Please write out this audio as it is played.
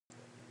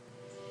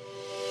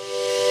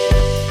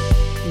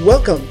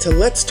Welcome to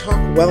Let's Talk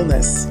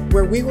Wellness,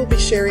 where we will be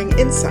sharing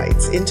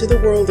insights into the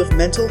world of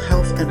mental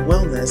health and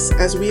wellness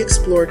as we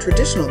explore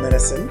traditional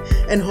medicine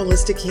and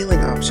holistic healing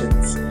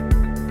options.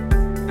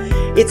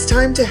 It's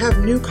time to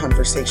have new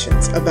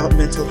conversations about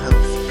mental health.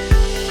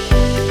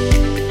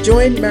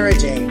 Join Mara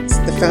James,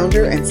 the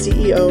founder and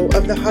CEO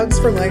of the Hugs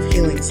for Life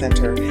Healing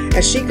Center,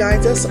 as she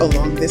guides us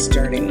along this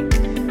journey.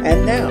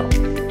 And now,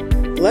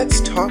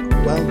 let's talk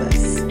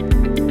wellness.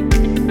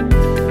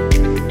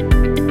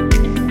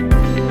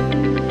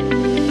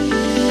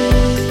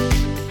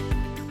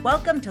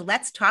 Welcome to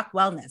Let's Talk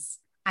Wellness.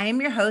 I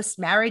am your host,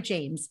 Mara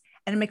James,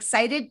 and I'm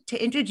excited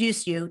to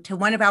introduce you to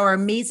one of our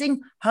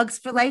amazing Hugs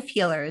for Life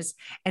healers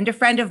and a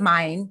friend of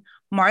mine,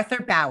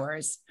 Martha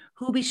Bowers,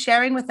 who will be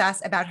sharing with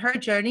us about her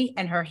journey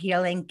and her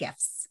healing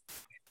gifts.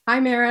 Hi,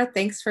 Mara.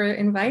 Thanks for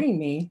inviting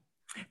me.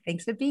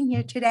 Thanks for being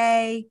here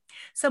today.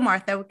 So,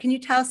 Martha, can you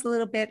tell us a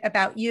little bit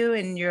about you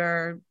and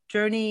your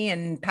journey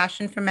and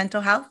passion for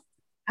mental health?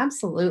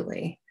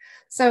 Absolutely.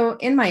 So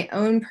in my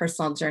own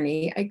personal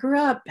journey, I grew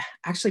up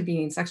actually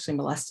being sexually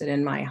molested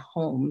in my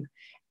home.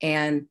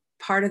 And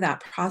part of that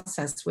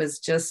process was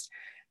just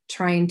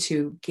trying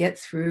to get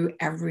through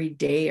every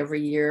day,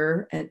 every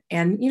year. And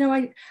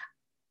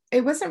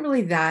it wasn't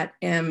really that,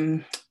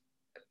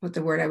 what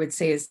the word I would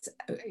say is,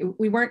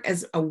 we weren't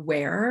as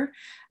aware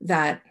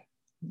that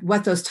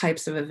what those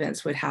types of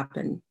events would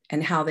happen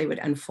and how they would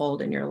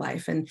unfold in your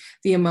life and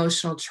the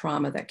emotional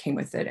trauma that came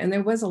with it. And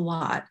there was a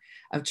lot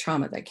of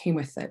trauma that came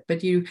with it,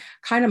 but you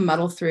kind of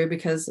muddle through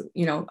because,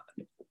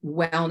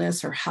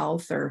 wellness or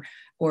health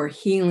or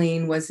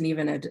healing wasn't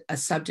even a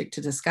subject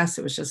to discuss.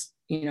 It was just,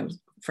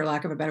 for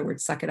lack of a better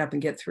word, suck it up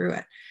and get through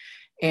it.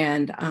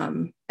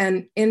 And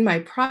in my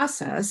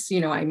process,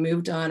 I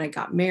moved on, I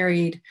got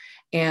married,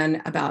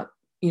 and about,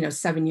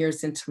 7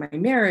 years into my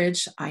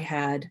marriage, I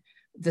had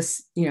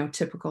this,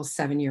 typical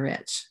 7-year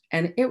itch.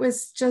 And it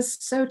was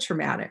just so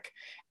traumatic.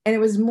 And it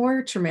was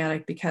more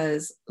traumatic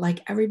because,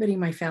 like, everybody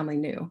in my family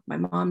knew, my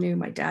mom knew,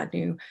 my dad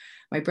knew,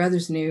 my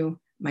brothers knew,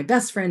 my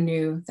best friend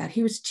knew that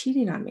he was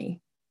cheating on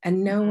me,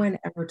 and no one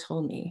ever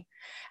told me.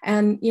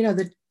 And,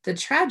 the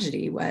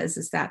tragedy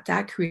is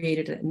that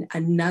created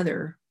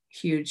another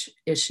huge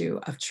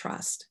issue of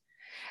trust.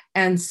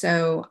 And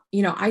so,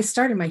 I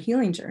started my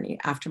healing journey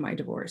after my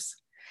divorce,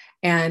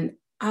 and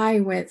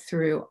I went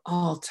through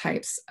all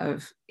types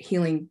of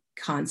healing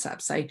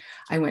concepts. I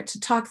went to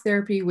talk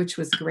therapy, which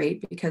was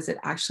great because it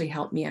actually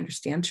helped me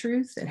understand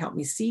truth. It helped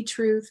me see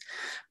truth,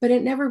 but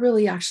it never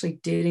really actually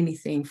did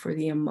anything for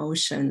the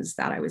emotions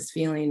that I was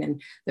feeling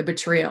and the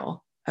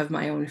betrayal of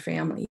my own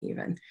family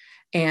even.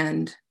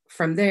 And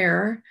from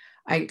there,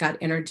 I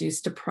got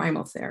introduced to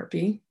primal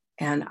therapy.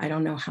 And I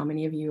don't know how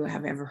many of you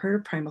have ever heard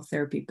of primal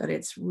therapy, but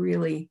it's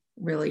really,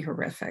 really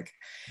horrific.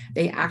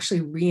 They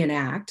actually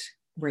reenact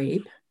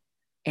rape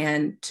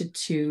and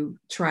to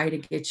try to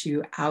get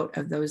you out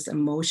of those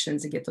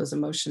emotions and get those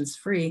emotions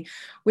free,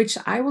 which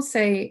I will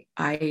say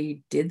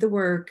I did the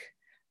work,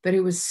 but it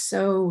was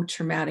so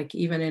traumatic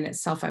even in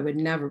itself. I would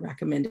never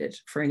recommend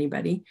it for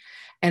anybody.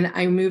 And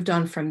I moved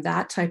on from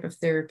that type of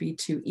therapy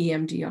to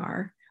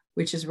EMDR,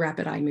 which is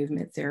rapid eye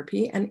movement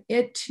therapy. And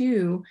it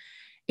too,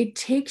 it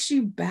takes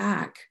you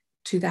back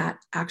to that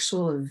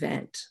actual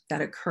event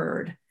that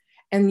occurred,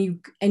 and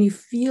you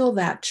feel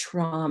that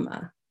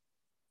trauma.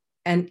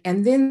 And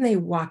then they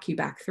walk you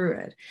back through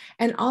it.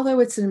 And although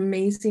it's an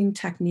amazing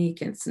technique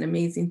and it's an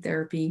amazing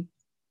therapy,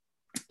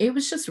 it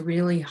was just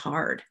really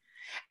hard.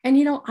 And,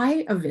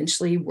 I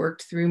eventually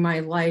worked through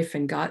my life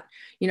and got,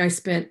 I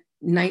spent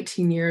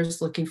 19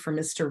 years looking for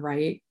Mr.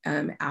 Right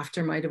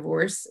after my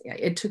divorce.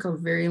 It took a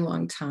very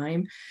long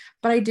time,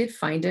 but I did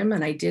find him,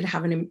 and I do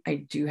have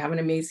an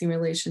amazing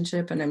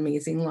relationship, an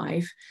amazing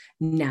life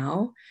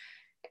now.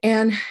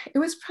 And it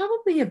was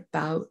probably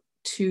about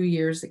 2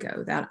 years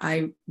ago that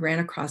I ran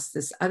across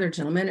this other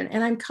gentleman,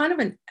 and I'm kind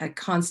of a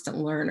constant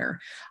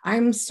learner.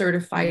 I'm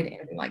certified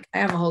in, I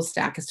have a whole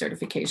stack of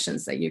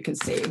certifications that you can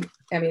see.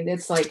 I mean,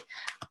 it's like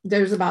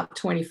there's about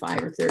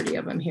 25 or 30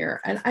 of them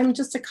here. And I'm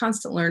just a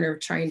constant learner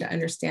trying to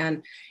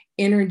understand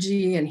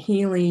energy and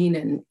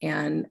healing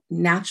and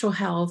natural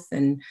health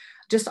and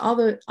just all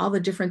the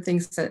different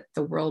things that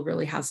the world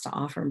really has to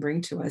offer and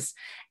bring to us.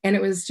 And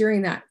it was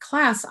during that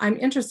class, I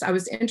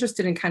was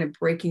interested in kind of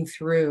breaking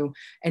through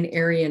an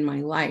area in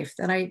my life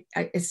that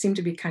it seemed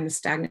to be kind of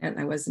stagnant, and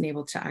I wasn't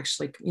able to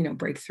actually,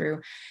 break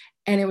through.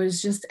 And it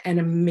was just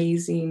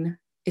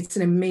it's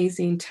an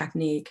amazing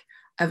technique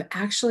of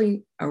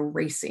actually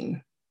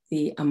erasing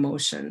the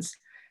emotions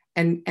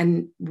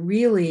and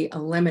really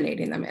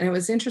eliminating them. And it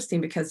was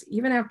interesting because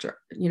even after,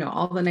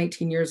 all the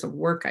 19 years of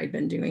work I'd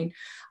been doing,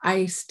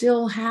 I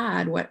still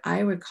had what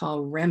I would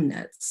call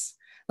remnants,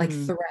 like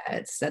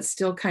threads that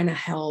still kind of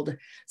held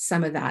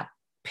some of that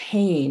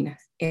pain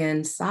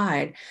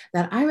inside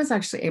that I was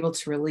actually able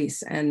to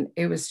release. And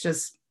it was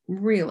just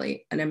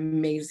really an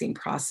amazing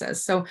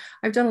process. So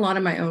I've done a lot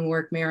of my own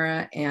work,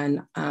 Mara,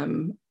 and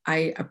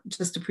I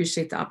just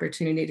appreciate the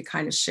opportunity to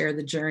kind of share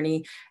the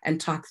journey and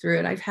talk through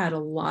it. I've had a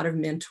lot of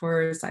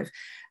mentors.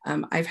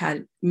 I've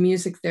had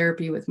music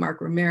therapy with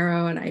Mark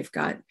Romero, and I've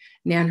got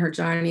Nan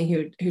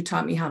Herjani who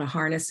taught me how to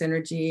harness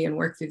energy and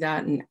work through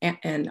that,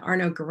 and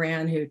Arno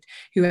Garan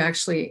who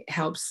actually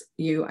helps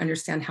you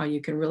understand how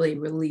you can really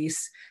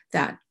release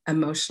that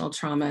emotional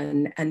trauma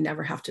and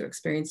never have to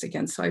experience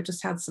again. So I've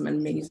just had some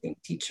amazing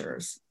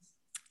teachers.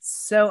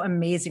 So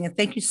amazing. And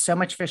thank you so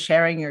much for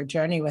sharing your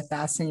journey with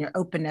us and your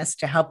openness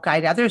to help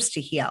guide others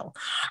to heal.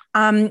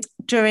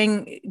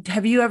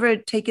 Have you ever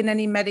taken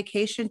any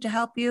medication to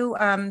help you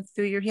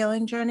through your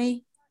healing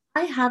journey?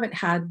 I haven't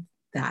had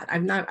that.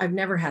 I've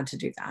never had to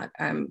do that.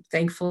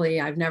 Thankfully,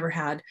 I've never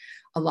had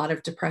a lot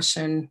of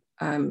depression.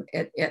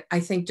 I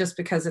think just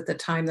because at the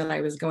time that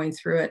I was going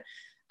through it,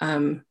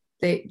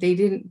 they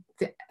didn't,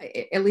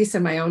 at least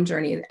in my own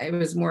journey, it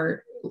was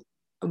more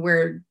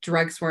where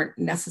drugs weren't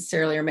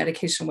necessarily, or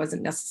medication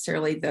wasn't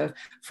necessarily the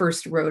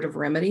first road of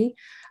remedy.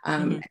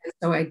 And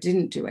so I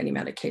didn't do any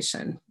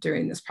medication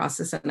during this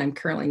process, and I'm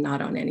currently not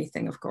on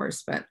anything, of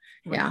course, but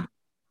yeah.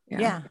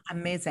 Yeah,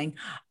 amazing.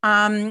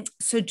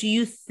 So do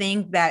you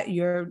think that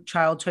your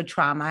childhood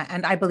trauma,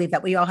 and I believe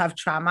that we all have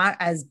trauma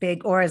as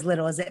big or as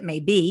little as it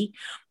may be,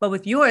 but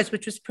with yours,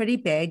 which was pretty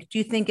big, do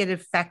you think it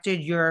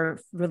affected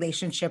your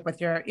relationship with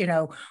your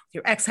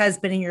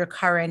ex-husband and your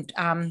current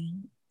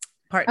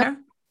partner?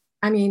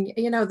 I mean,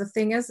 the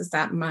thing is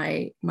that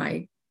my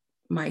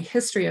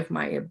history of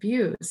my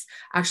abuse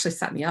actually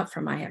set me up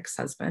for my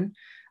ex-husband,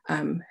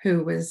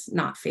 who was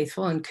not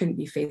faithful and couldn't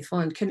be faithful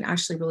and couldn't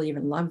actually really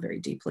even love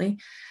very deeply.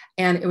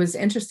 And it was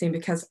interesting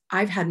because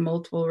I've had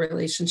multiple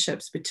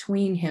relationships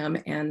between him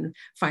and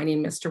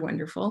finding Mr.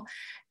 Wonderful.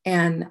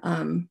 And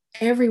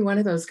every one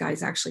of those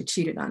guys actually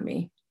cheated on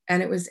me.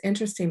 And it was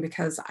interesting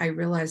because I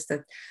realized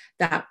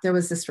that there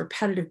was this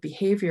repetitive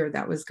behavior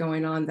that was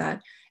going on,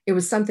 that it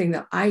was something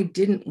that I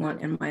didn't want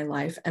in my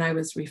life, and I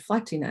was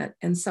reflecting it.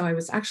 And so I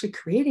was actually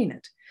creating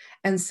it.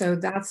 And so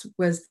that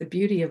was the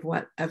beauty of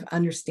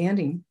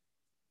understanding,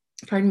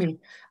 pardon me,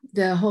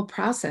 the whole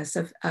process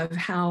of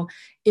how,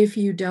 if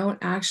you don't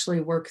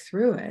actually work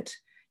through it,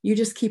 you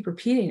just keep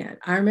repeating it.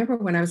 I remember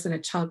when I was in a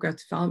child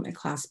growth development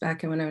class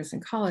back when I was in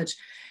college,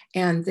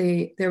 and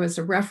there was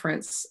a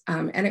reference,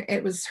 and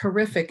it was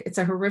horrific. It's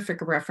a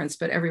horrific reference,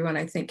 but everyone,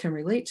 I think, can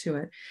relate to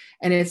it.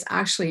 And it's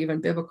actually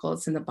even biblical.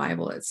 It's in the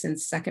Bible. It's in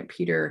 2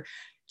 Peter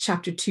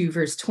chapter 2,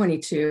 verse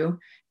 22.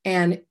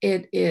 And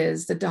it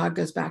is, the dog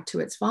goes back to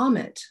its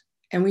vomit.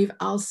 And we've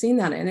all seen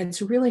that. And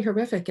it's really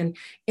horrific. And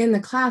in the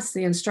class,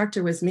 the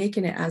instructor was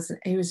using it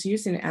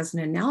as an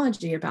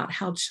analogy about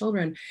how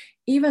children,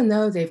 even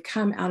though they've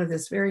come out of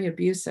this very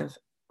abusive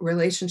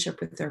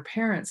relationship with their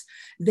parents,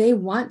 they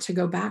want to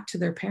go back to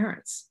their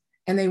parents,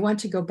 and they want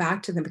to go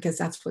back to them because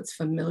that's what's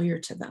familiar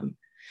to them.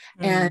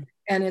 And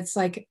it's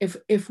like,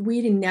 if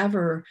we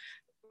never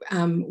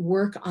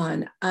work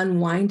on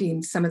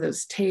unwinding some of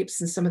those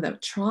tapes and some of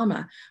that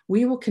trauma,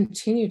 we will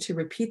continue to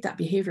repeat that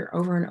behavior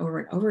over and over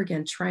and over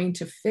again, trying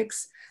to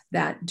fix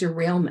that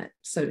derailment,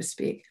 so to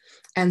speak.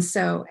 And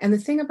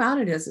the thing about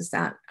it is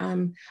that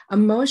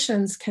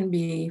emotions can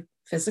be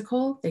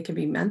physical, they can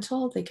be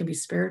mental, they can be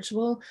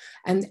spiritual,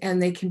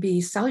 and they can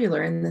be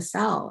cellular in the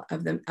cell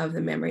of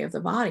the memory of the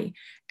body.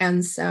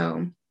 And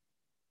so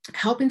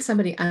helping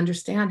somebody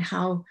understand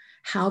how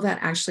that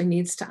actually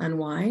needs to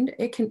unwind,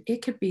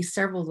 it could be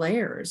several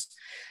layers.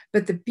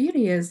 But the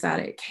beauty is that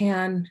it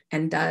can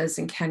and does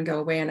and can go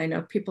away. And I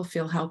know people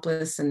feel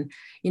helpless, and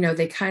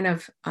they kind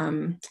of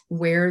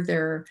wear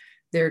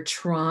their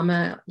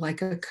trauma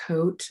like a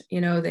coat,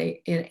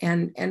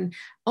 and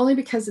only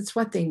because it's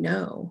what they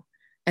know.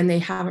 And they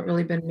haven't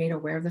really been made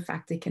aware of the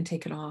fact they can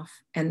take it off,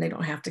 and they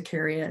don't have to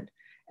carry it,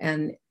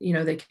 and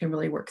they can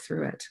really work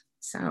through it.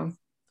 So.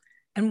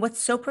 And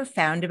what's so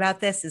profound about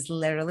this is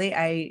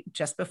literally,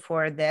 just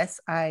before this,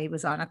 I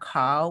was on a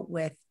call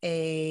with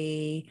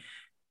a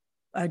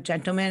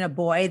gentleman, a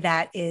boy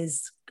that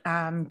is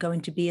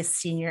going to be a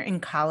senior in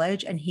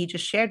college. And he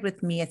just shared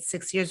with me at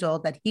 6 years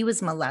old that he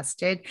was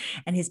molested,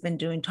 and he's been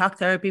doing talk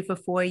therapy for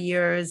 4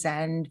 years.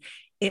 And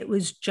it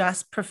was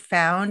just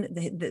profound.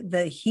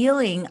 The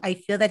healing, I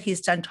feel that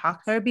he's done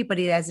talk therapy, but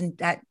he hasn't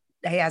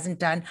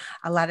done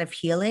a lot of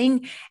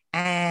healing.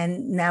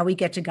 And now we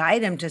get to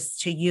guide him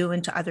to you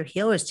and to other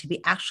healers to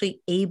be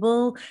actually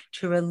able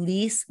to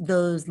release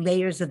those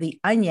layers of the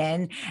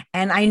onion.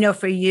 And I know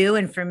for you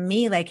and for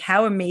me, like,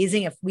 how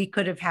amazing if we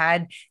could have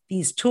had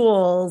these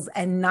tools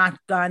and not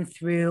gone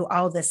through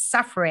all the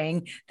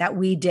suffering that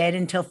we did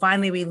until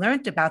finally we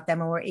learned about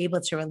them and were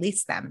able to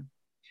release them.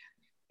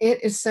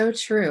 It is so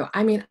true.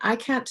 I mean, I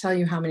can't tell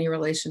you how many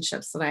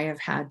relationships that I have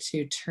had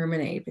to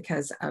terminate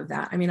because of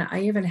that. I mean,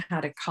 I even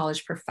had a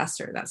college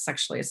professor that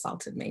sexually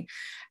assaulted me.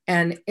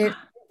 And it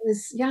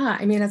was, yeah,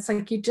 I mean, it's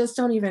like, you just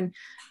don't even,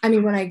 I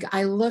mean, when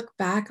I look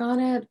back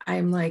on it,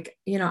 I'm like,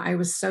 I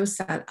was so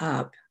set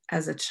up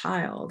as a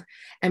child.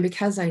 And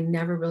because I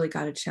never really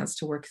got a chance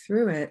to work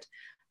through it,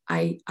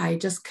 I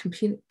just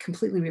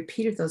completely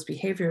repeated those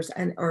behaviors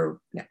or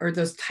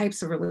those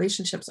types of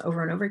relationships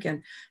over and over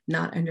again,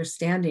 not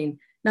understanding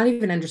not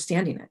even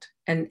understanding it,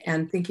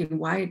 and thinking,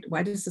 why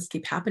does this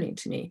keep happening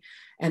to me?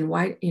 And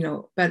why,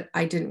 but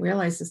I didn't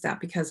realize is that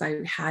because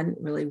I hadn't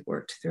really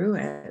worked through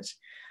it,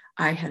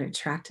 I had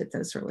attracted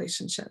those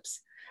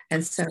relationships.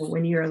 And so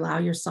when you allow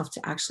yourself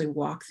to actually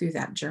walk through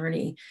that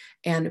journey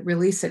and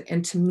release it,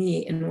 and to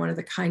me, in one of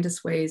the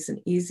kindest ways and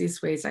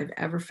easiest ways I've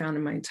ever found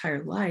in my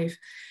entire life,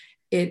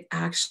 it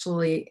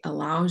actually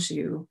allows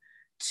you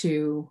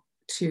to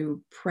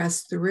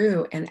press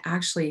through and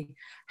actually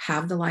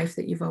have the life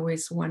that you've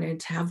always wanted,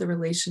 to have the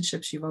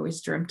relationships you've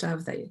always dreamt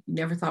of that you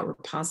never thought were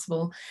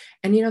possible.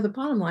 And the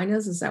bottom line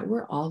is that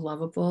we're all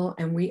lovable,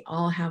 and we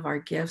all have our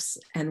gifts,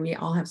 and we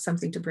all have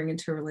something to bring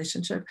into a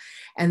relationship.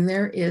 And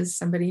there is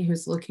somebody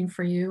who's looking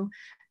for you.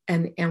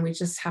 And we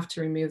just have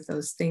to remove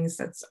those things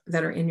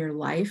that are in your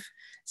life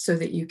so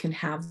that you can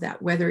have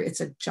that, whether it's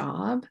a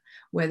job,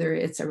 whether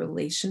it's a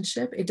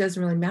relationship, it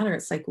doesn't really matter.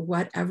 It's like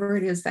whatever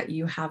it is that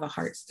you have a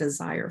heart's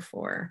desire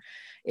for,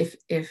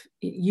 if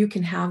you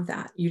can have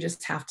that, you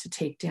just have to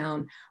take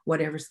down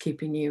whatever's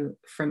keeping you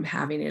from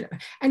having it.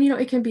 And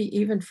it can be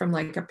even from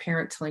like a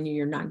parent telling you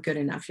you're not good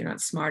enough, you're not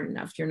smart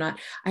enough,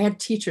 I had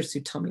teachers who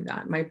told me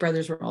that. My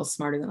brothers were all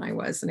smarter than I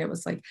was, and it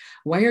was like,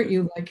 why aren't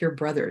you like your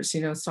brothers?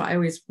 So I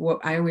always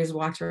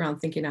walked around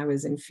thinking I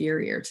was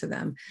inferior to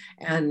them.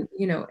 And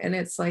and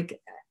it's like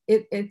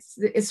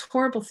it's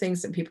horrible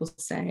things that people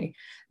say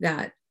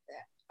that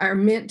are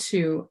meant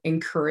to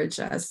encourage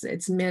us.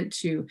 It's meant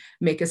to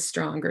make us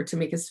stronger, to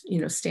make us,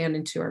 stand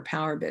into our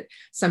power. But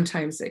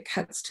sometimes it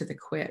cuts to the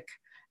quick,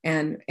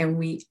 and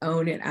we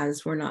own it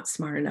as we're not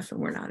smart enough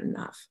and we're not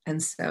enough.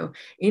 And so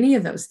any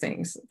of those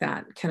things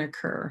that can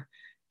occur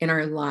in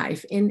our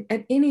life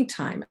at any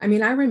time. I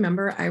mean, I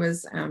remember I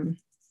was,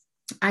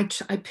 I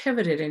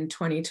pivoted in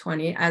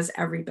 2020, as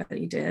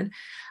everybody did.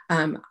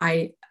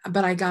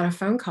 But I got a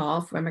phone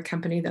call from a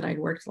company that I'd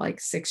worked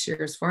like 6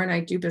 years for, and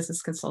I do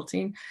business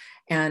consulting.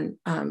 And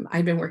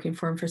I'd been working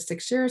for them for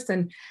 6 years,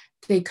 and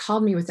they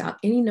called me without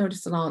any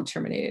notice at all and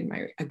terminated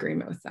my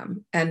agreement with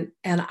them. And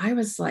I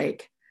was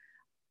like,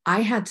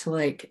 I had to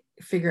like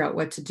figure out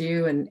what to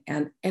do.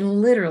 And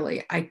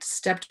literally I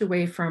stepped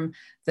away from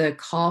the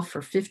call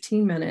for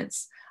 15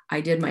 minutes. I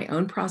did my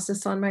own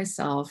process on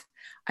myself.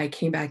 I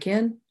came back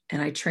in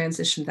and I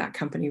transitioned that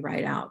company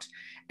right out.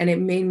 And it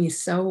made me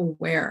so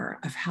aware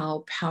of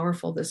how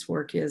powerful this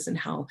work is, and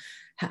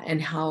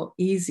how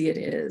easy it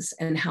is,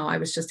 and how I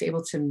was just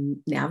able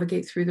to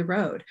navigate through the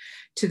road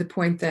to the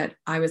point that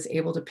I was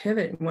able to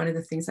pivot. And one of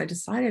the things I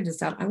decided is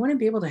that I want to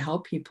be able to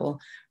help people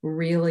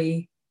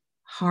really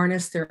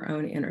harness their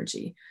own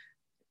energy,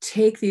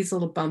 take these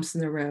little bumps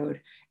in the road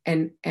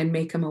and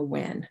make them a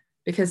win.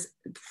 Because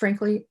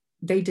frankly,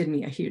 they did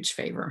me a huge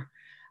favor.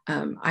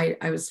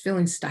 I was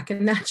feeling stuck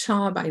in that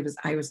job.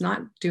 I was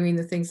not doing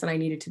the things that I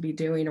needed to be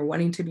doing or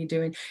wanting to be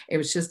doing. It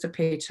was just a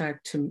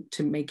paycheck to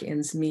make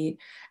ends meet.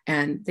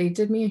 And they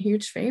did me a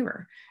huge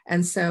favor.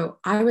 And so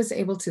I was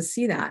able to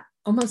see that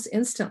almost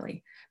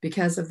instantly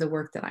because of the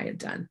work that I had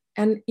done.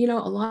 And, a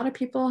lot of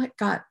people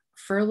got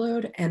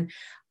furloughed, and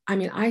I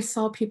mean, I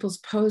saw people's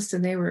posts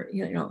and they were,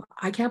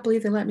 I can't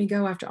believe they let me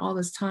go after all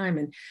this time.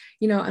 And,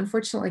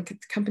 unfortunately,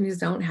 companies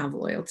don't have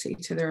loyalty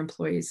to their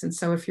employees. And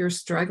so if you're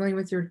struggling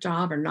with your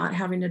job or not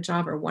having a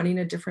job or wanting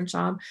a different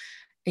job,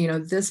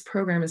 this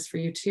program is for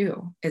you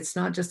too. It's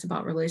not just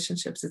about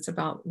relationships. It's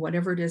about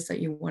whatever it is that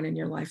you want in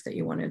your life that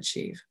you want to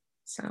achieve.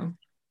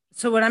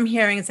 So what I'm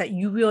hearing is that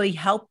you really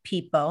help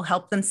people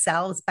help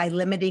themselves by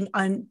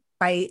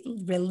by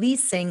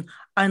releasing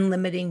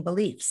unlimiting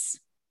beliefs.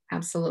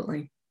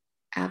 Absolutely.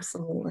 That's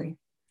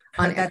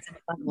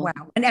wow.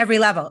 On every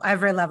level,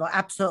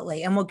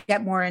 absolutely. And we'll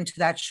get more into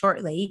that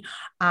shortly,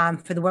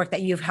 for the work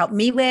that you've helped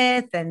me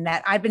with and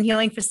that I've been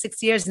healing for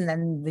 6 years, and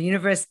then the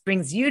universe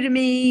brings you to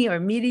me or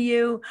me to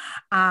you.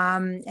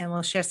 And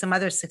we'll share some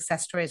other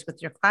success stories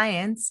with your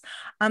clients.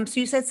 So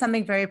you said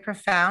something very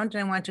profound,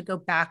 and I want to go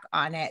back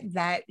on it,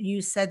 that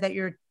you said that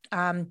you're,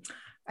 I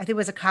think it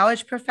was a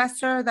college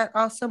professor that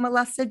also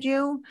molested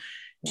you.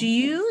 Do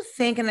you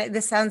think, and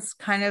this sounds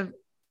kind of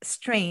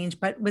strange,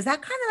 but was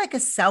that kind of like a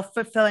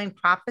self-fulfilling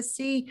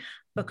prophecy?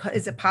 Because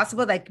is it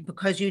possible, like,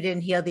 because you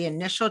didn't heal the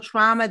initial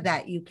trauma,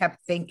 that you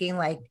kept thinking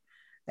like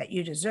that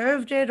you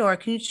deserved it? Or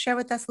can you share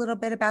with us a little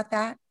bit about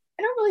that?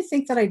 I don't really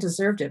think that I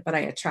deserved it, but I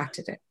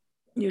attracted it.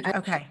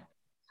 Okay.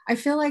 I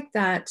feel like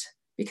that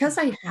because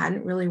I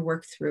hadn't really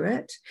worked through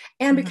it,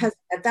 and because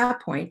at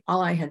that point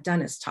all I had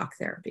done is talk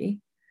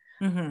therapy.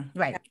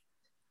 Right.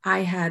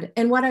 I had,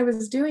 and what I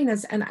was doing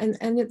is, and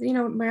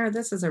Mara,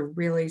 this is a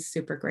really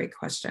super great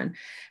question,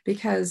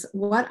 because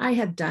what I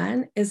had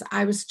done is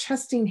I was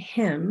trusting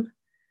him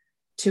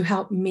to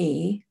help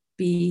me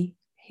be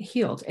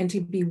healed and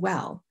to be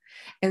well,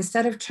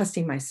 instead of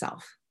trusting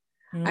myself.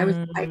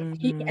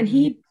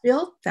 He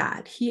built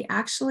that. He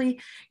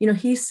actually,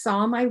 he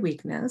saw my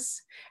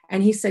weakness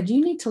and he said,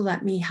 you need to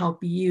let me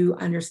help you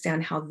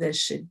understand how this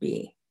should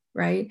be.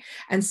 Right.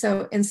 And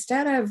so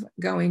instead of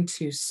going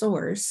to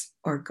source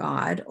or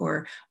God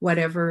or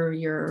whatever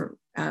your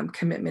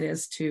commitment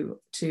is to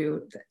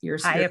your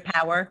higher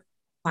power,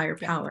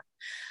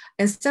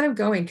 instead of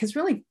going, because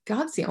really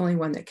God's the only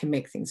one that can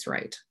make things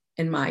right,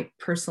 in my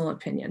personal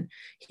opinion.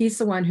 He's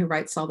the one who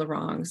rights all the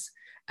wrongs.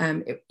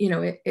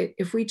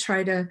 If we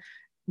try to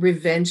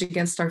revenge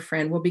against our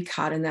friend, we'll be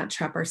caught in that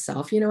trap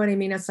ourselves. You know what I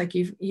mean? It's like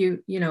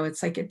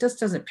it's like it just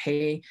doesn't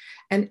pay.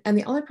 And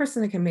the only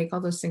person that can make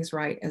all those things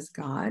right is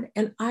God.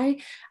 And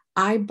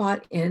I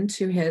bought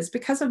into his,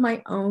 because of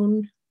my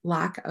own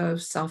lack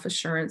of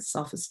self-assurance,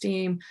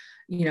 self-esteem,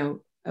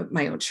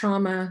 my own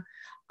trauma.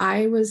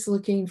 I was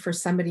looking for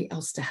somebody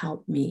else to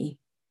help me.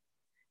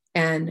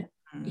 And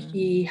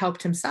he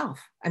helped himself.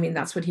 I mean,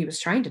 that's what he was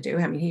trying to do.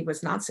 I mean, he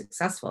was not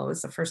successful. It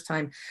was the first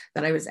time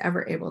that I was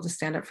ever able to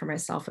stand up for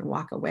myself and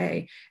walk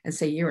away and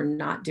say, you're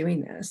not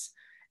doing this.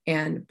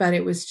 But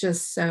it was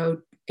just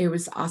it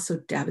was also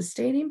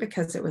devastating,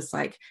 because it was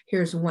like,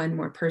 here's one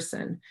more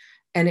person.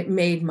 And it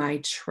made my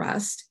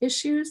trust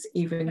issues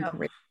even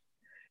greater.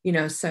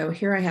 So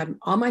here I have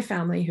all my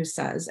family who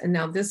says, and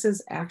now this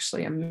is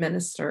actually a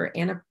minister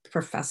and a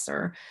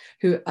professor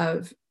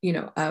of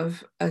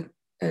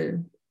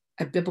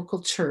a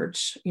biblical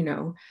church,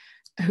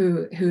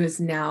 who has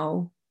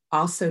now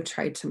also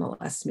tried to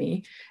molest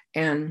me.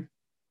 And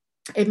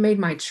it made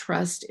my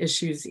trust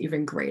issues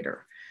even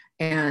greater.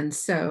 And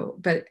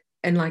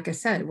like I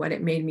said, what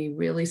it made me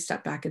really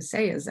step back and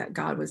say is that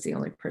God was the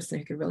only person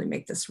who could really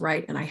make this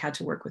right. And I had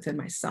to work within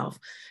myself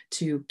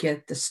to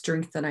get the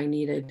strength that I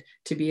needed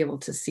to be able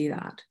to see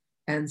that.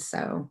 And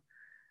so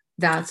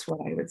that's what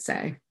I would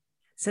say.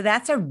 So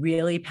that's a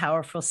really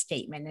powerful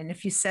statement. And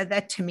if you said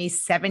that to me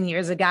 7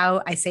 years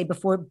ago, I say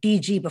before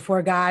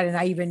before God, and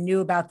I even knew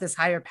about this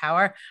higher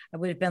power, I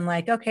would have been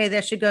like, okay,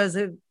 there she goes,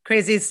 a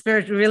crazy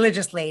spiritual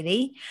religious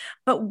lady.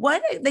 But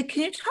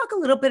can you talk a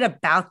little bit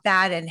about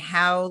that, and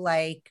how,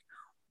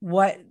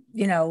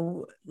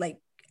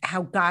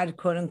 how God,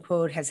 quote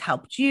unquote, has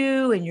helped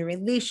you in your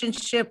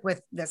relationship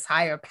with this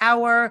higher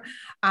power,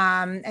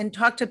 and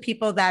talk to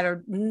people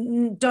that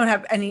don't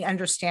have any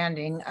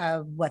understanding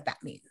of what that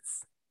means.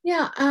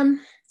 Yeah.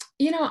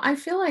 I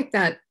feel like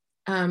that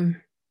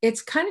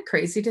it's kind of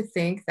crazy to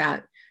think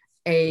that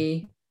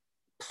a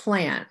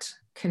plant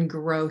can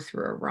grow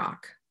through a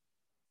rock.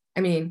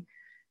 I mean,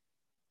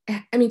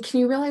 can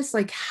you realize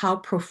like how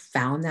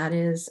profound that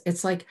is?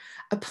 It's like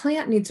a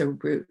plant needs a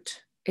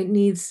root. It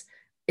needs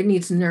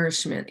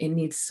nourishment. It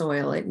needs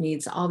soil. It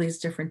needs all these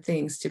different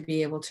things to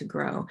be able to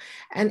grow.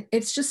 And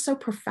it's just so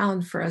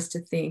profound for us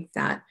to think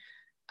that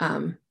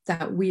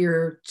that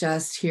we're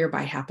just here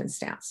by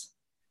happenstance.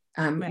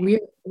 Right.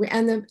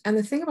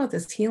 The thing about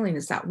this healing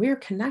is that we're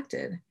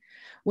connected.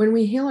 When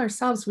we heal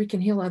ourselves, we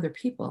can heal other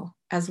people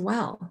as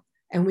well.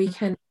 And we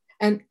can,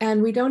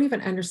 and we don't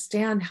even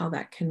understand how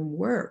that can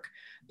work,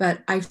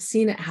 but I've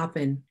seen it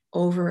happen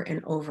over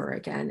and over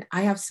again.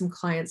 I have some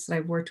clients that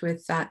I've worked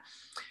with that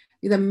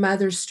the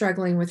mother's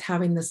struggling with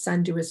having the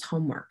son do his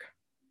homework.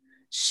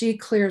 She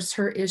clears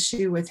her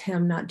issue with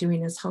him not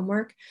doing his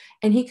homework,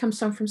 and he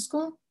comes home from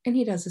school and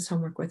he does his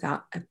homework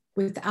without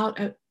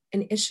an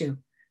issue.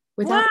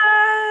 Without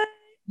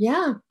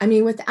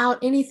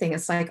anything.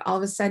 It's like all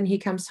of a sudden he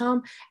comes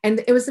home,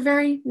 and it was the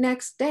very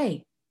next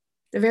day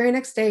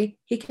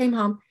he came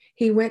home,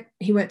 he went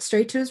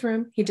straight to his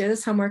room, he did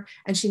his homework,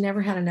 and she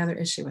never had another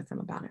issue with him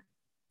about it.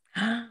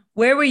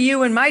 Where were you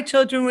when my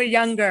children were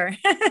younger?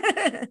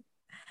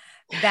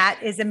 That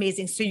is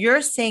amazing. So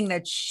you're saying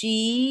that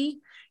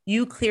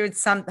you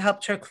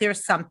helped her clear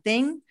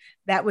something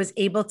that was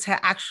able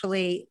to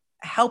actually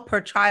help her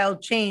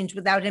child change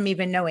without him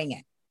even knowing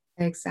it.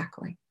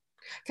 Exactly.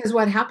 Because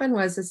what happened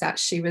is that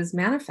she was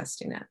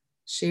manifesting it.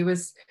 She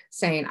was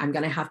saying, I'm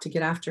going to have to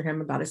get after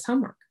him about his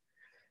homework.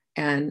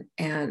 And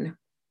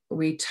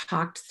we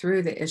talked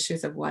through the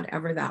issues of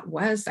whatever that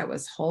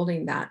was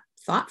holding that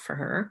thought for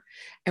her.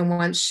 And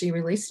once she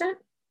released it,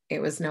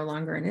 it was no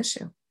longer an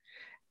issue.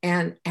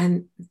 And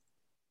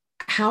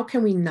how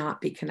can we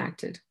not be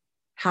connected?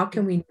 How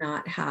can we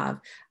not have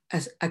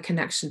a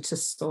connection to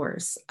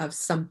source of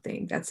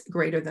something that's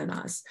greater than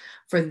us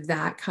for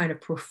that kind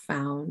of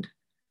profound,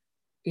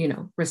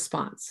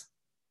 response?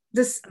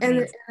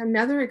 And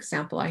another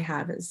example I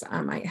have is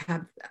I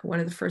have one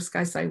of the first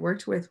guys I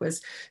worked with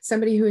was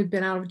somebody who had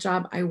been out of a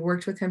job. I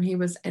worked with him. He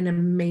was an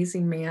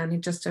amazing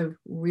man, just a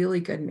really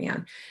good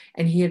man.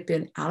 And he had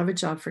been out of a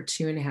job for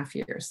 2.5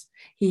 years.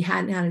 He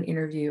hadn't had an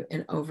interview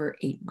in over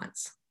 8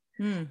 months.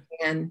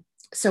 And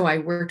so I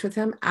worked with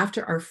him.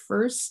 After our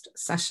first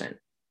session,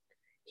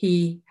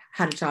 he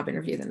had a job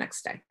interview the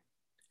next day.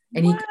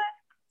 And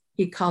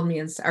he called me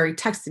he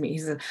texted me. He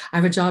said, I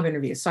have a job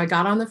interview. So I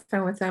got on the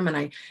phone with him and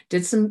I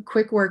did some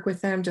quick work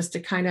with him just to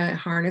kind of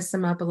harness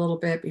him up a little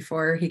bit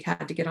before he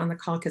had to get on the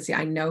call. Because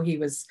I know he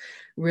was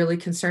really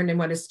concerned. And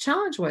what his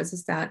challenge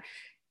was that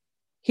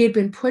he had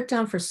been put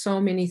down for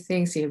so many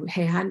things. He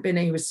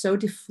was so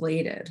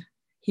deflated.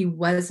 He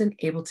wasn't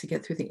able to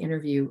get through the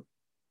interview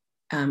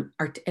and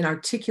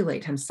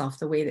articulate himself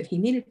the way that he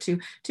needed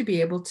to be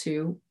able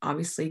to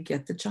obviously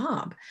get the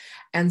job.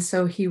 And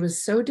so he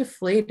was so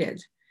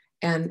deflated.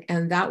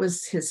 And that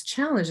was his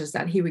challenge, is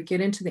that he would get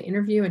into the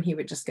interview and he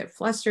would just get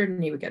flustered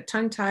and he would get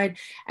tongue-tied,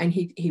 and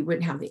he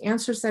wouldn't have the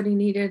answers that he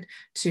needed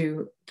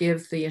to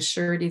give the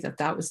assurity that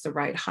that was the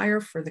right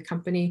hire for the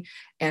company.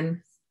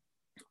 And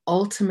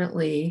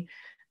ultimately,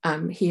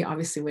 he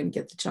obviously wouldn't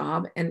get the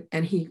job, and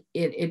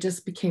it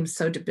just became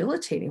so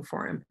debilitating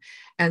for him.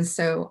 And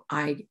so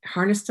I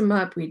harnessed him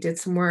up. We did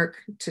some work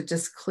to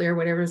just clear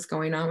whatever was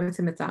going on with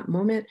him at that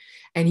moment,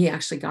 and he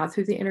actually got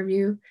through the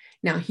interview.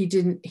 Now he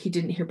didn't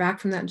hear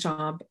back from that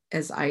job,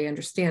 as I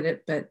understand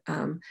it, but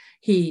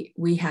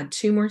we had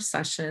 2 more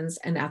sessions,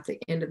 and at the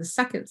end of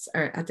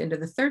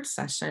the third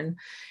session,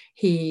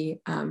 he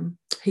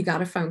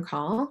got a phone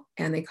call,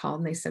 and they called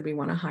and they said, "We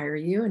want to hire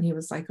you." And he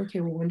was like, "Okay,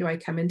 well, when do I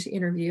come in to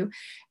interview?"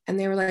 And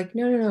they were like,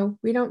 No,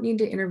 we don't need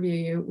to interview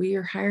you. We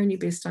are hiring you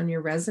based on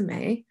your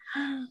resume.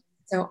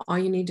 So all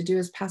you need to do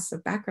is pass the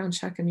background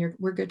check and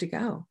we're good to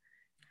go.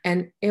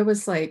 And it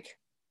was like,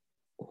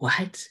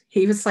 what?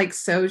 He was like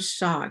so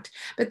shocked.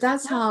 But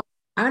that's how,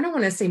 I don't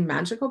want to say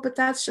magical, but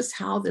that's just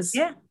how this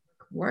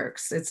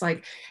works. It's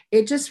like,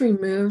 it just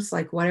removes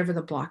like whatever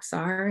the blocks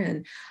are.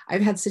 And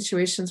I've had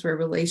situations where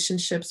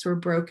relationships were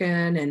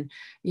broken, and,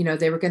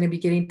 they were going to be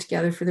getting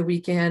together for the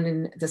weekend.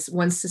 And this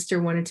one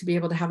sister wanted to be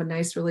able to have a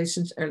nice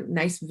relationship or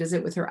nice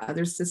visit with her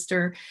other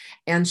sister.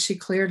 And she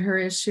cleared her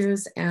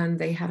issues and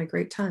they had a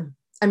great time.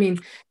 I mean,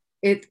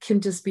 it can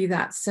just be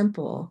that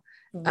simple.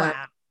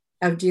 Wow.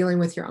 Of dealing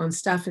with your own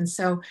stuff. And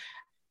so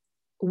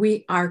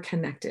we are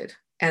connected.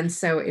 And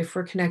so if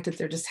we're connected,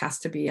 there just has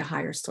to be a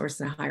higher source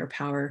and a higher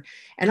power.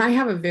 And I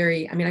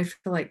feel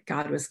like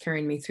God was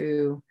carrying me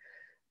through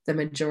the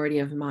majority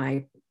of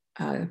my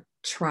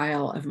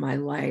trial of my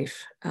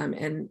life.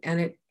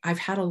 I've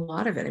had a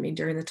lot of it. I mean,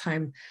 during the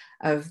time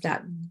of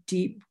that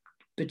deep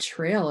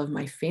betrayal of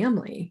my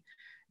family,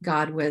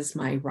 God was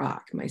my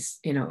rock,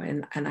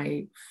 and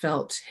I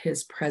felt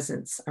his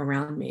presence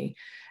around me.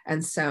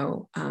 And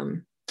so,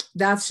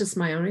 that's just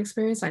my own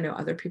experience. I know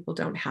other people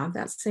don't have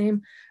that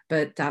same,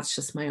 but that's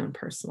just my own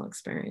personal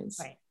experience.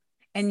 Right.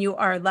 And you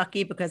are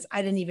lucky, because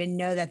I didn't even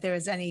know that there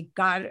was any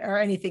God or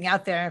anything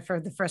out there for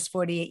the first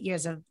 48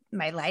 years of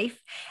my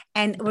life.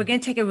 And we're going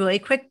to take a really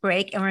quick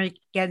break, and we're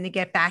going to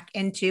get back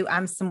into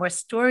some more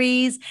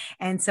stories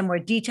and some more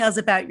details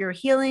about your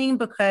healing,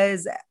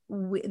 because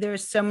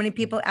there's so many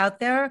people out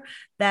there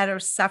that are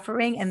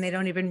suffering and they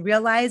don't even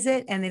realize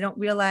it. And they don't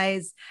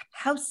realize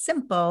how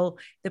simple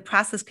the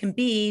process can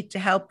be to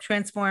help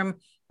transform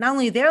not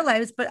only their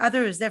lives, but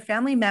others, their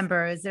family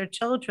members, their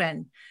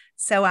children.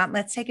 So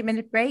let's take a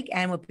minute break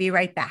and we'll be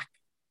right back.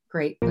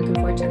 Great. Looking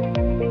forward to it.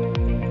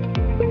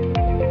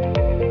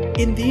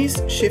 In these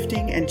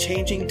shifting and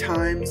changing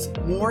times,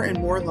 more and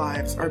more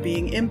lives are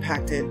being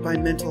impacted by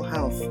mental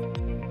health.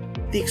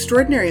 The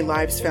Extraordinary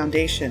Lives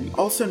Foundation,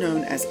 also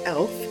known as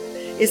ELF,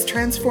 is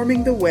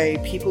transforming the way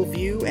people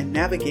view and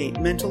navigate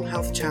mental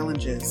health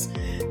challenges.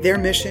 Their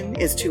mission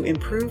is to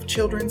improve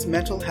children's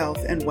mental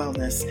health and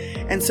wellness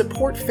and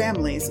support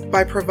families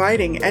by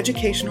providing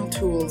educational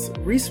tools,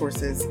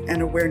 resources,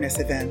 and awareness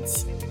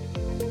events.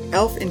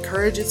 ELF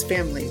encourages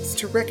families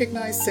to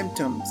recognize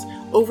symptoms,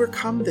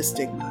 overcome the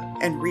stigma,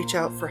 and reach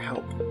out for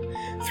help.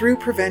 Through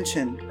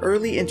prevention,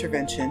 early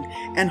intervention,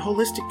 and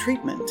holistic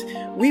treatment,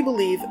 we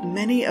believe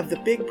many of the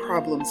big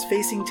problems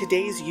facing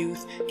today's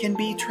youth can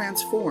be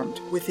transformed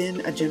within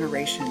a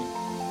generation.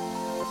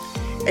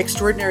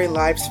 Extraordinary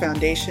Lives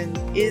Foundation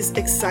is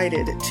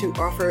excited to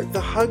offer the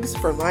Hugs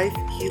for Life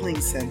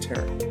Healing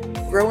Center,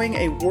 growing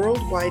a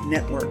worldwide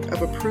network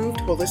of approved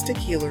holistic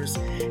healers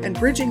and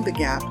bridging the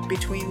gap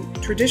between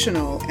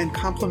traditional and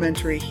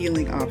complementary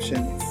healing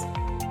options.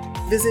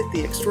 Visit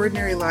the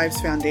Extraordinary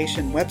Lives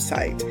Foundation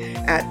website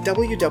at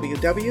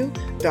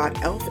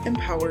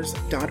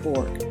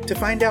www.elfempowers.org to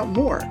find out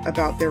more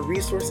about their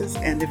resources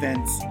and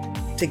events.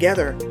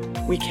 Together,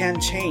 we can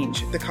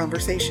change the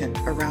conversation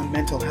around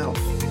mental health.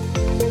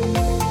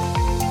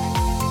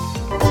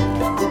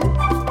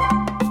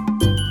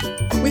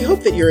 We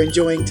hope that you're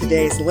enjoying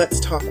today's Let's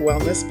Talk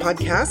Wellness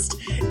podcast.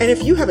 And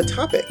if you have a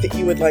topic that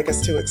you would like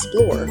us to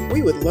explore,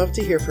 we would love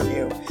to hear from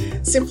you.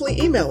 Simply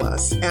email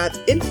us at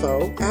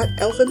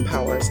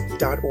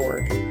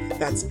info@elfempowers.org.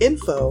 That's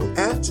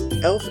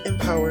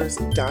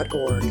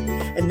info@elfempowers.org.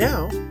 And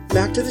now,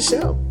 back to the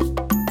show.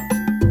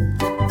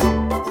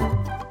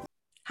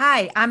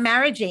 Hi, I'm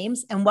Mara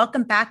James, and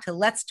welcome back to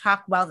Let's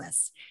Talk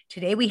Wellness.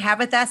 Today we have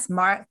with us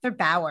Martha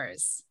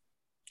Bowers.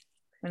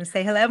 Want to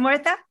say hello,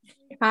 Martha?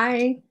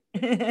 Hi.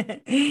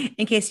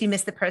 In case you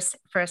missed the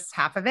first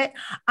half of it.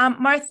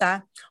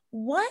 Martha,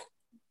 what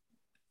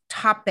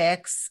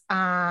topics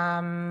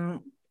or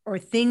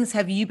things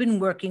have you been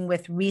working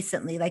with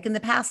recently, like in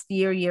the past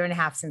year and a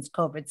half since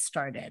COVID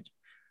started?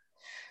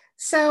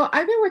 So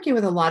I've been working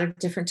with a lot of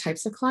different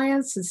types of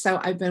clients. And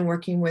so I've been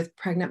working with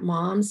pregnant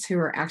moms who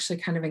are actually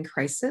kind of in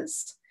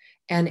crisis.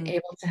 and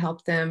able to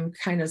help them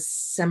kind of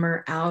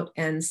simmer out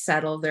and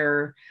settle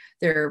their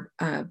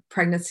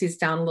pregnancies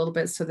down a little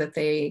bit so that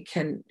they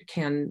can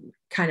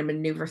kind of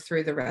maneuver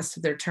through the rest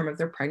of their term of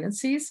their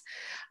pregnancies.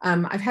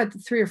 I've had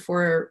 3 or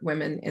 4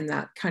 women in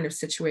that kind of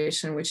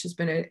situation, which has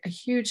been a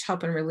huge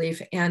help and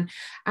relief, and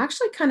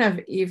actually kind of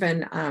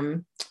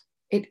even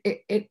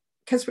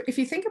because if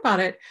you think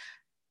about it,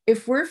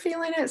 if we're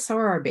feeling it, so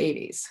are our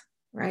babies,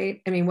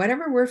 right? I mean,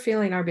 whatever we're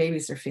feeling, our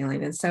babies are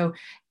feeling. And so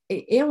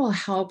it will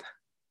help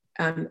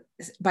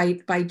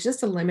by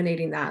just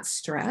eliminating that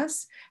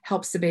stress,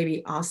 helps the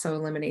baby also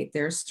eliminate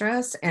their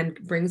stress and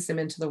brings them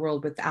into the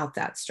world without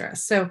that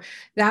stress. So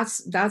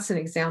that's an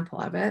example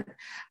of it.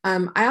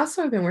 I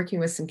also have been working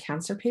with some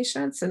cancer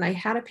patients, and I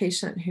had a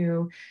patient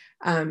who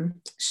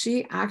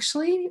she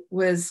actually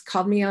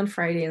called me on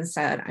Friday and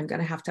said, I'm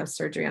going to have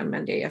surgery on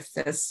Monday if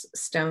this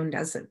stone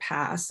doesn't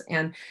pass.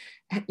 And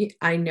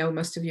I know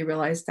most of you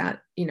realize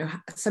that,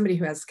 somebody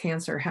who has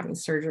cancer having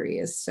surgery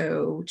is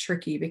so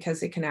tricky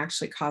because it can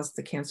actually cause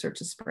the cancer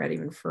to spread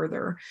even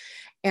further.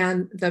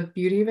 And the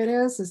beauty of it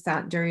is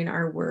that during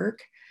our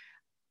work,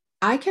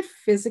 I could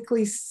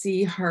physically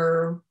see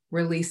her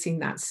releasing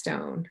that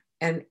stone.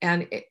 And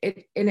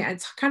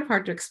it's kind of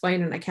hard to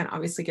explain, and I can't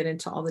obviously get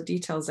into all the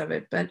details of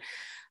it, but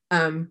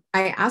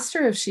I asked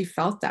her if she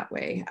felt that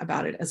way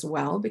about it as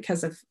well,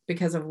 because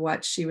of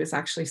what she was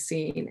actually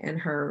seeing in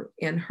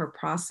her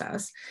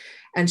process.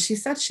 And she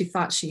said she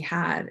thought she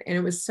had, and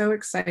it was so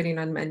exciting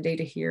on Monday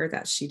to hear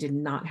that she did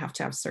not have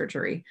to have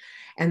surgery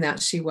and that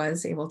she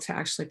was able to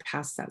actually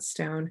pass that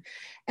stone.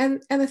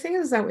 And the thing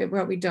is that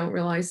what we don't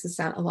realize is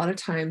that a lot of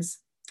times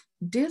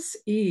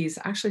dis-ease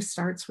actually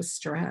starts with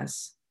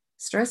stress.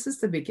 Stress is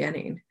the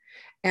beginning.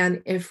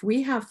 And if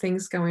we have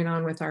things going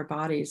on with our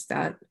bodies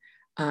that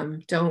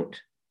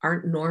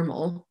aren't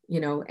normal,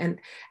 and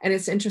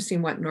it's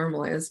interesting what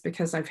normal is,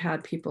 because I've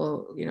had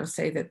people,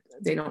 say that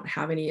they don't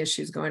have any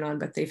issues going on,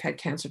 but they've had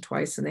cancer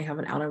twice and they have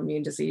an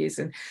autoimmune disease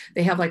and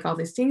they have like all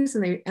these things,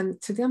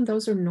 and to them,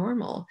 those are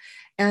normal,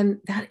 and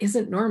that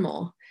isn't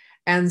normal.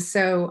 And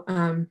so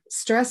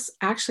stress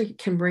actually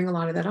can bring a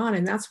lot of that on.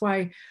 And that's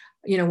why,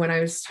 when I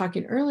was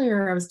talking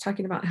earlier, I was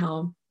talking about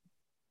how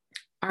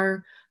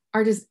our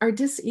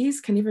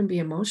dis-ease can even be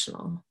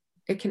emotional.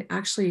 It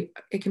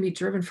can be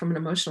driven from an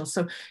emotional.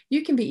 So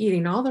you can be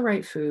eating all the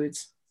right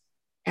foods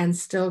and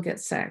still get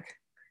sick.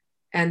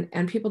 And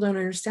people don't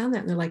understand that.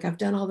 And they're like, I've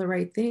done all the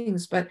right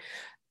things, but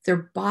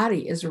their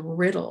body is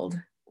riddled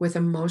with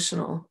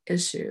emotional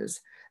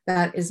issues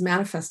that is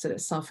manifested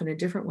itself in a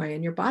different way.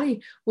 And your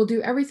body will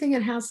do everything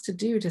it has to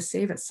do to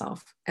save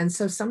itself. And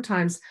so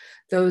sometimes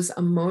those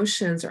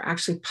emotions are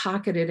actually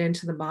pocketed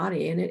into the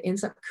body, and it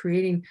ends up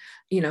creating,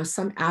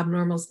 some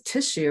abnormal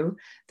tissue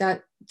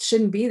that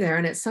shouldn't be there.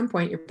 And at some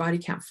point your body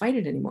can't fight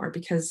it anymore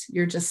because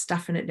you're just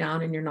stuffing it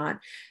down, and you're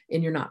not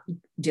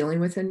dealing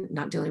with it,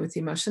 not dealing with the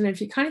emotion. And if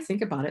you kind of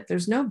think about it,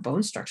 there's no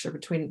bone structure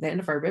between the end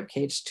of our rib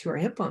cage to our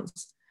hip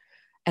bones.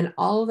 And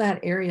all that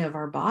area of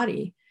our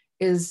body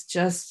is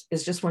just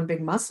one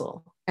big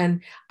muscle.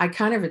 And I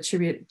kind of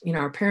attribute,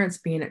 our parents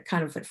being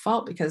kind of at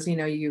fault because,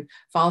 you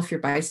fall off your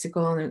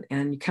bicycle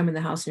and you come in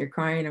the house and you're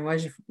crying, and what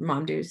does your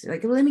mom do? She's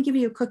like, well, let me give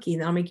you a cookie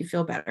and that'll make you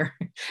feel better.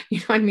 You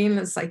know what I mean?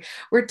 It's like,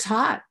 we're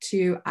taught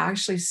to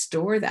actually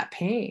store that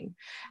pain.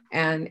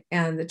 And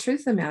the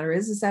truth of the matter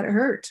is that it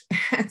hurt.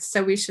 And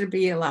so we should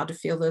be allowed to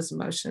feel those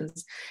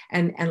emotions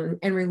and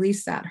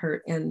release that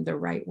hurt in the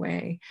right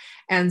way.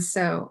 And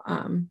so,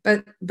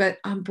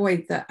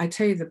 boy, I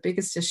tell you, the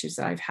biggest issues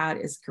that I've had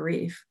is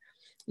grief.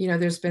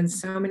 There's been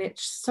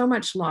so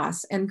much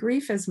loss, and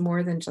grief is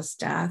more than just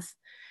death.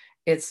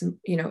 It's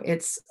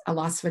a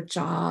loss of a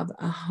job,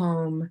 a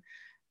home,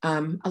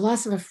 a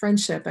loss of a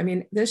friendship. I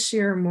mean, this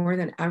year more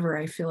than ever,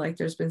 I feel like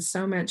there's been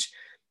so much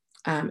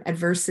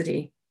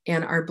adversity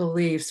in our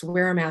beliefs: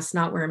 wear a mask,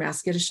 not wear a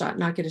mask, get a shot,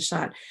 not get a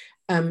shot.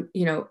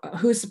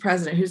 Who's the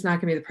president, who's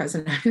not going to be the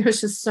president? There's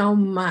just so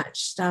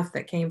much stuff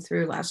that came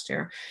through last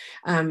year.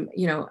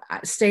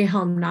 Stay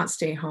home, not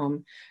stay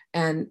home.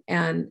 And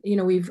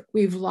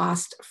we've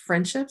lost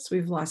friendships,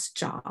 we've lost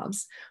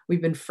jobs,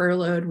 we've been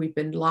furloughed, we've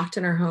been locked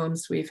in our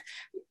homes, we've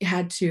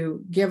had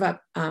to give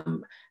up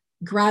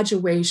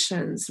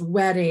graduations,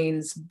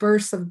 weddings,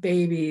 births of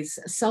babies,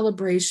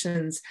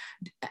 celebrations,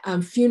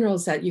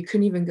 funerals that you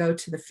couldn't even go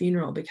to the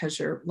funeral because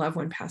your loved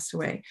one passed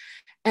away.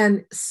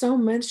 And so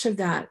much of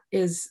that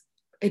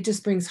it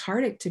just brings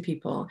heartache to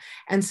people.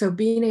 And so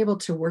being able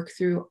to work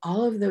through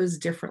all of those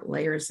different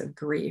layers of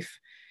grief,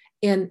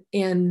 and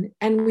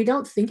we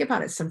don't think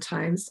about it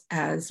sometimes,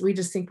 as we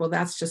just think, well,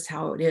 that's just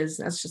how it is,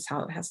 that's just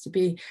how it has to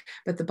be.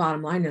 But the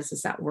bottom line is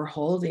that we're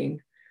holding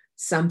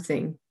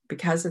something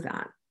because of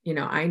that.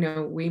 I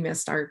know we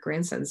missed our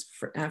grandson's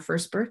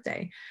first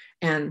birthday,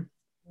 and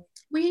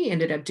we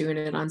ended up doing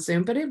it on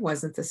Zoom, but it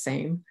wasn't the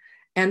same.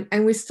 And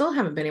we still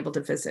haven't been able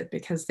to visit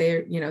because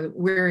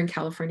we're in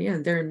California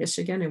and they're in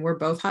Michigan, and we're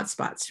both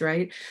hotspots,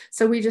 right?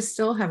 So we just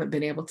still haven't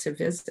been able to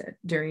visit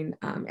during,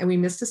 and we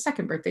missed a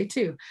second birthday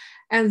too.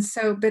 And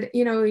so, but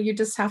you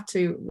just have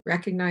to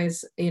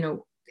recognize,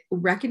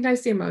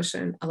 recognize the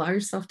emotion, allow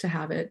yourself to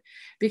have it,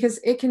 because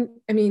it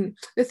can, I mean,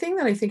 the thing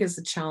that I think is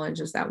the challenge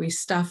is that we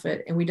stuff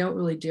it and we don't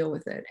really deal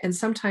with it. And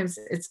sometimes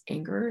it's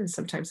anger, and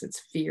sometimes it's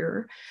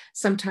fear.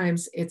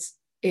 Sometimes it's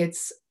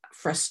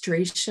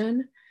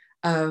frustration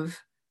of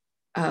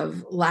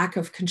lack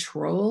of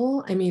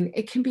control. I mean,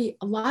 it can be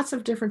lots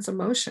of different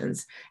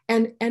emotions.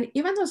 And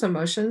even those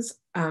emotions,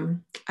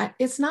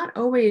 it's not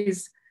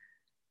always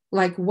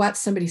like what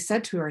somebody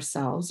said to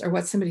ourselves or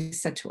what somebody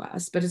said to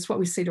us, but it's what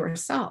we say to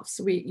ourselves.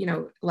 We, you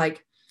know,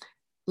 like,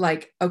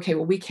 okay,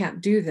 well, we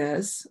can't do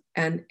this.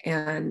 And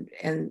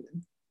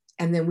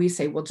then we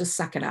say, well, just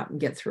suck it up and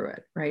get through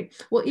it. Right.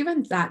 Well,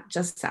 even that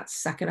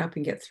suck it up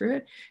and get through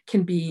it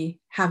can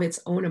have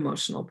its own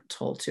emotional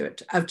toll to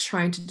it, of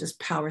trying to just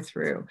power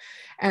through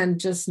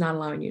and just not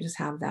allowing you to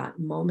have that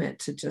moment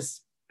to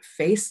just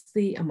face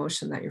the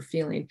emotion that you're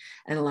feeling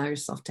and allow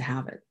yourself to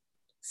have it.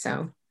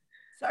 So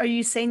are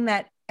you saying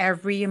that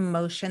every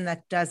emotion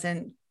that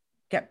doesn't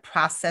get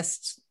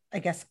processed, I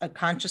guess,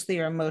 consciously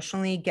or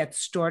emotionally, gets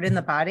stored in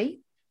the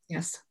body?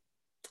 Yes.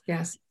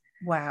 Yes.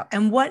 Wow.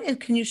 And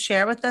can you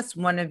share with us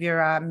one of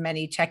your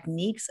many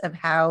techniques of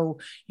how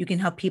you can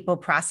help people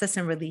process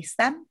and release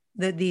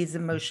these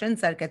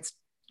emotions that gets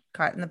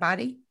caught in the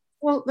body?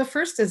 Well, the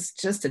first is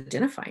just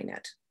identifying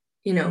it,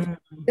 you know,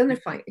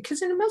 identifying,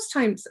 because most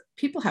times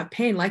people have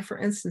pain. Like, for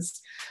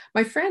instance,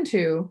 my friend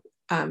who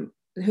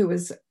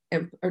was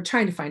or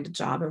trying to find a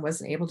job and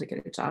wasn't able to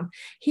get a job,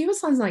 he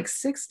was on like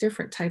 6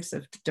 different types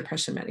of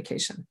depression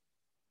medication.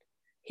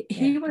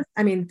 He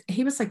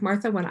was like,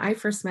 Martha, when I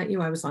first met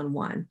you, I was on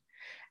 1.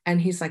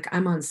 And he's like,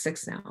 I'm on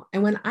 6 now.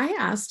 And when I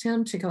asked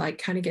him to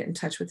like kind of get in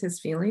touch with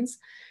his feelings,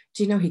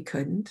 do you know he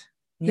couldn't?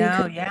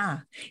 Yeah.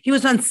 He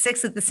was on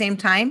 6 at the same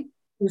time?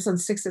 He was on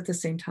 6 at the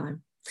same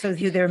time. So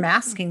they're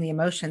masking the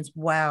emotions.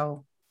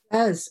 Wow.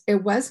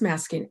 It was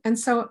masking. And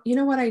so, you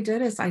know what I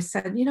did is I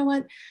said, you know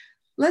what?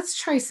 Let's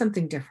try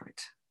something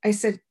different. I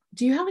said,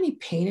 do you have any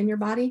pain in your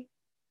body?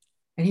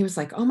 And he was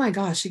like, oh my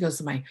gosh. He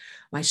goes, my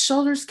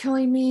shoulder's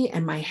killing me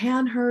and my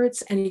hand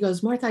hurts. And he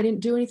goes, Martha, I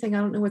didn't do anything. I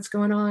don't know what's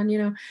going on. You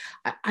know,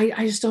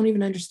 I just don't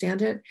even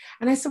understand it.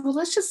 And I said, well,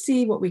 let's just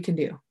see what we can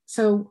do.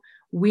 So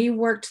we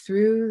worked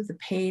through the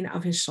pain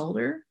of his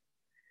shoulder.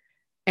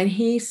 And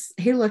he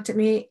looked at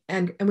me,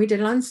 and we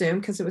did it on Zoom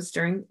because it was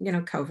during, you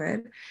know,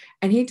 COVID.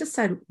 And he just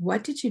said,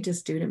 what did you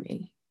just do to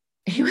me?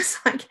 He was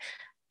like,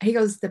 he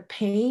goes, the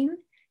pain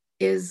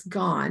is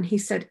gone. He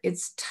said,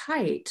 it's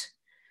tight,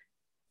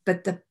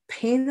 but the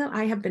pain that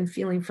I have been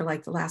feeling for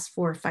like the last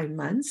 4 or 5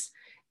 months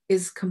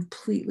is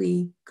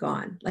completely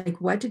gone.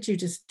 Like, what did you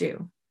just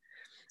do?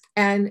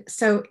 And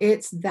so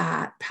it's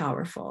that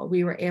powerful.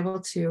 We were able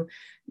to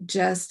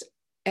just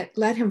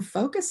let him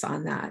focus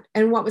on that.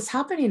 And what was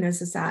happening is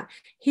that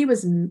he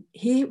was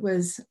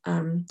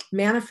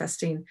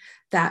manifesting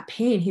that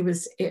pain.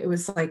 It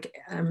was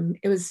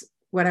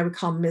what I would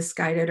call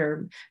misguided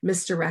or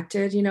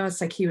misdirected. You know,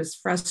 it's like he was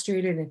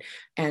frustrated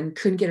and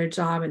couldn't get a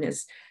job, and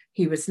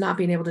he was not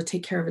being able to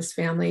take care of his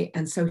family.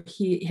 And so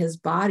his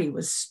body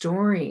was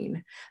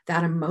storing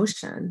that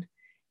emotion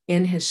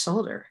in his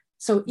shoulder.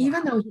 So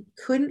even though he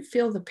couldn't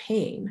feel the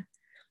pain,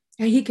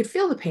 and he could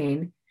feel the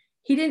pain,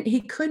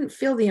 he couldn't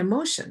feel the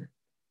emotion.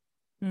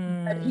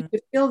 But he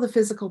could feel the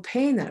physical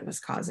pain that it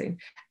was causing.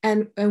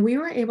 And we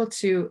were able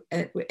to,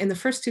 in the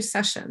first 2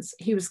 sessions,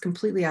 he was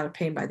completely out of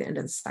pain by the end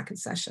of the second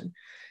session.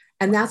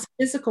 And that's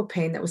physical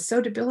pain that was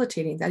so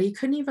debilitating that he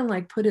couldn't even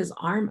like put his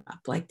arm up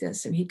like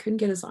this, and he couldn't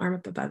get his arm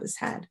up above his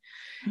head.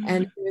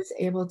 And he was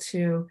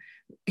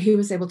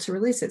able to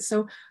release it.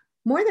 So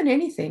more than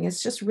anything,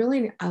 it's just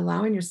really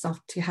allowing yourself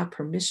to have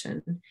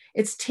permission.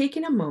 It's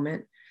taking a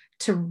moment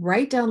to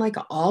write down like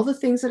all the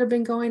things that have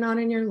been going on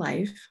in your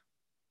life,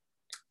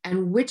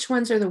 and which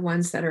ones are the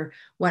ones that are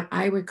what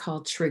I would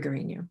call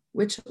triggering you,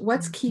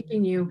 what's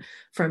keeping you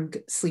from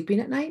sleeping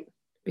at night.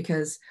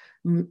 Because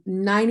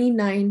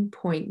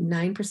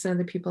 99.9% of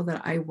the people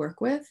that I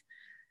work with,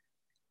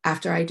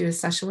 after I do a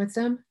session with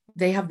them,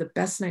 they have the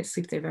best night's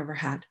sleep they've ever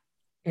had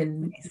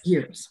in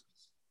years.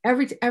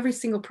 Every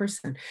single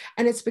person.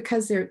 And it's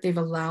because they've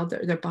allowed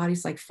their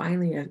bodies, like,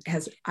 finally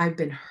I've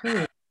been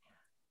heard.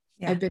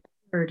 Yeah. I've been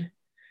heard.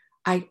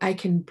 I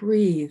can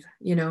breathe,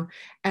 you know,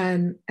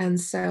 and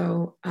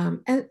so,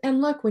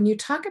 and look, when you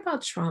talk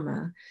about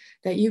trauma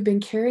that you've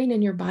been carrying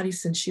in your body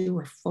since you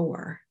were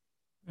 4,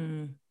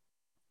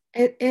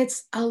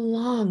 it's a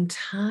long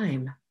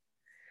time.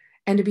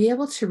 And to be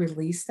able to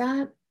release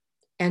that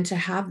and to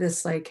have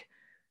this, like,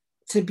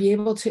 to be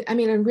able to, I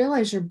mean, and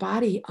realize your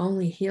body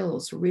only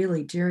heals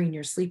really during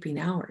your sleeping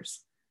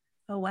hours.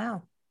 Oh,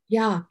 wow.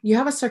 Yeah, you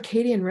have a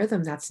circadian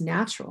rhythm that's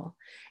natural.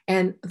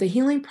 And the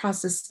healing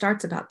process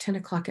starts about 10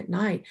 o'clock at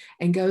night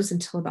and goes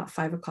until about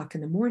 5 o'clock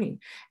in the morning.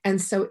 And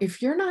so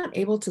if you're not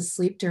able to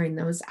sleep during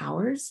those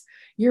hours,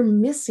 you're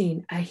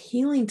missing a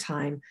healing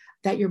time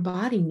that your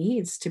body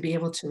needs to be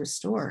able to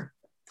restore.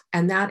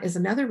 And that is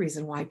another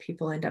reason why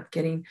people end up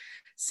getting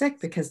sick,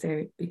 because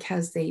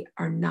they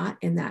are not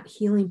in that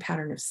healing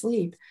pattern of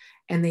sleep,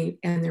 and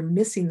they're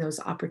missing those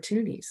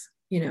opportunities,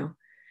 you know.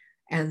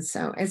 And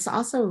so it's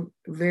also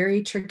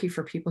very tricky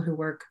for people who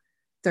work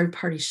third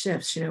party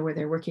shifts, where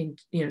they're working,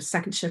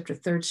 second shift or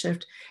third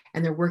shift,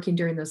 and they're working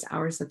during those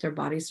hours that their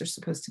bodies are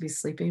supposed to be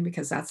sleeping,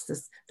 because that's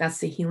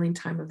the healing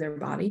time of their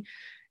body.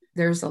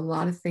 There's a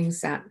lot of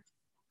things that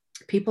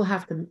people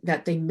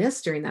that they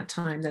miss during that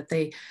time that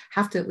they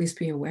have to at least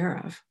be aware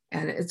of.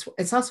 And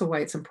it's also why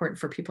it's important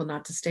for people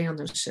not to stay on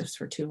those shifts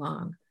for too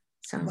long.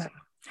 So. Wow.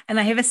 And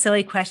I have a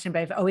silly question,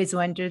 but I've always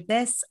wondered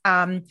this.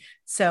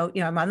 So,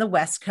 I'm on the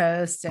West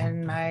Coast,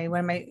 and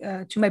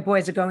two of my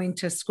boys are going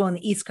to school on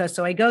the East Coast.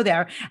 So I go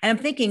there and I'm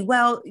thinking,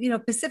 well,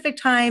 Pacific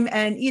time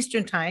and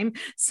Eastern time.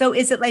 So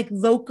is it like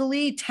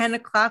locally 10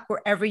 o'clock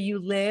wherever you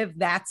live?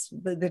 That's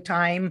the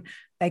time,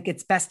 like,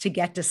 it's best to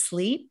get to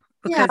sleep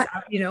because,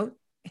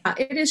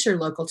 it is your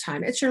local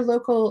time. It's your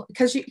local,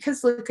 because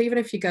look, even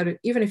if you go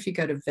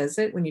to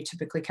visit, when you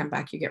typically come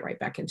back, you get right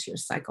back into your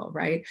cycle,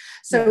 right?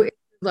 So. Yeah.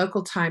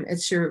 Local time,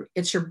 it's your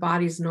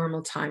body's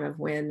normal time of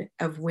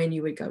when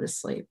you would go to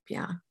sleep.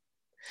 Yeah.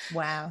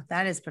 Wow,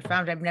 that is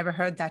profound. I've never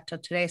heard that till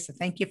today, so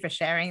thank you for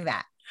sharing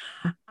that.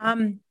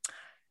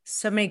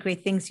 So many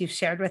great things you've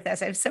shared with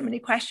us. I have so many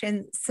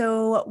questions.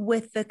 So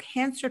with the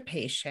cancer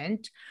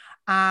patient,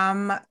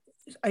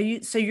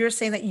 you're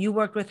saying that you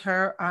worked with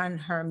her on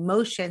her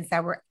emotions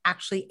that were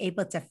actually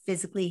able to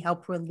physically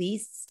help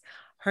release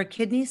her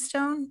kidney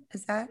stone?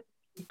 Is that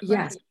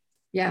correct?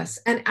 Yes.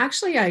 And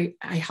actually I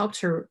helped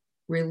her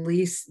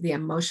release the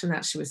emotion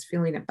that she was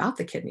feeling about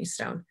the kidney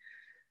stone.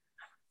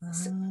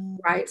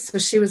 Right. So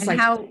she was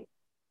like,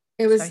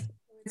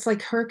 it's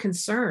like her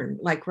concern,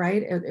 like,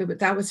 right.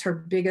 That was her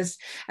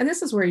biggest, and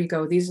this is where you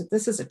go,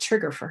 this is a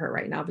trigger for her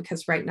right now,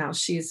 because right now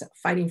she's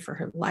fighting for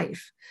her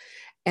life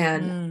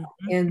and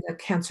in the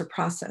cancer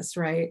process.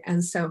 Right.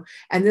 And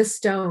this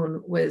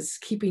stone was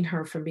keeping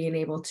her from being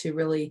able to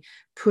really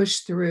push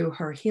through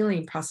her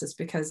healing process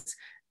because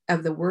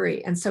of the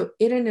worry. And so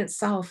it in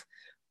itself,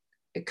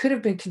 it could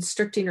have been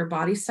constricting her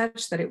body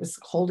such that it was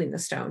holding the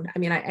stone. I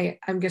mean,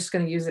 I'm just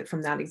going to use it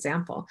from that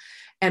example,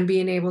 and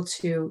being able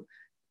to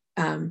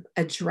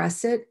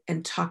address it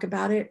and talk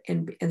about it,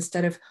 and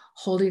instead of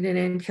holding it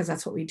in, because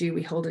that's what we do.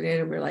 We hold it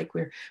in, and we're like,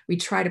 we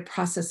try to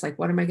process, like,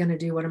 what am I going to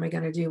do? What am I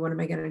going to do? What am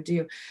I going to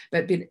do?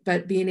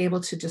 But being able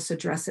to just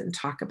address it and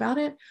talk about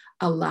it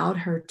allowed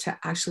her to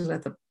actually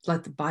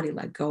let the body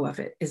let go of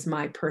it, is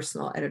my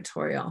personal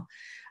editorial.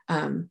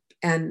 I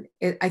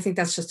think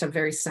that's just a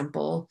very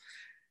simple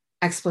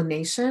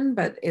explanation,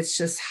 but it's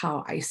just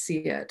how I see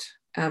it.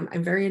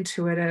 I'm very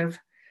intuitive.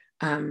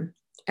 And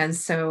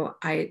so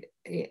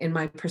in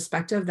my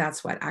perspective,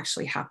 that's what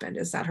actually happened,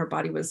 is that her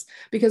body was,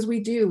 because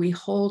we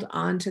hold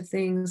on to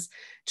things,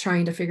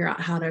 trying to figure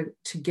out how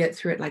to get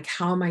through it. Like,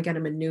 how am I going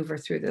to maneuver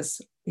through this,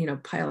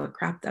 pile of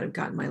crap that I've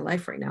got in my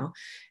life right now?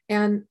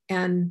 And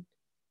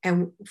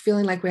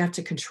feeling like we have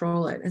to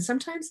control it. And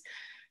sometimes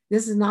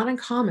this is not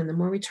uncommon. The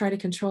more we try to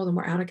control, the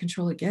more out of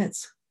control it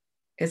gets.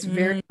 It's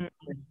very,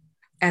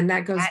 and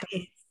that goes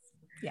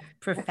back,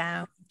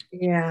 profound.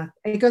 Yeah,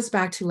 it goes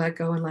back to let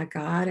go and let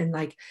God. And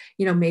like,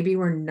 maybe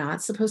we're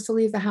not supposed to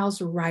leave the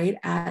house right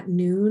at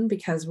noon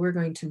because we're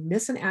going to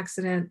miss an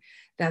accident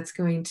that's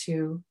going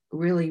to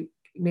really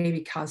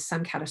maybe cause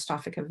some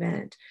catastrophic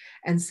event.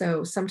 And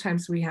so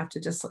sometimes we have to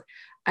just,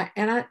 I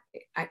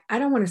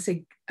don't want to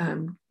say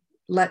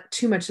let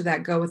too much of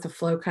that go with the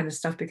flow kind of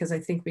stuff, because I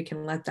think we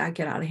can let that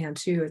get out of hand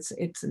too.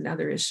 It's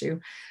another issue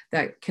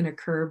that can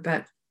occur,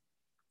 but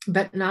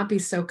not be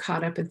so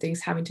caught up in things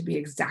having to be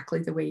exactly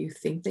the way you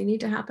think they need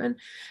to happen,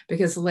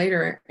 because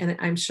later, and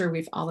I'm sure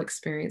we've all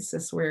experienced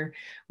this, where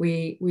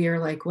we are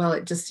like, well,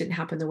 it just didn't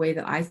happen the way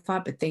that I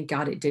thought, but thank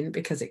God it didn't,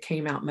 because it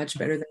came out much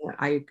better than what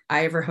I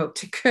ever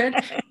hoped it could.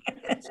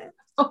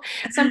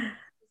 So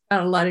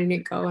letting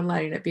it go and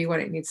letting it be what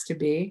it needs to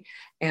be.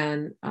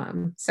 And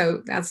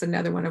so that's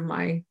another one of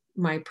my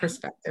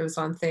perspectives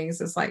on things,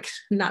 is like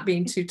not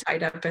being too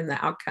tied up in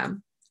the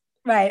outcome.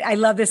 Right. I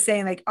love this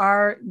saying, like,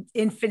 our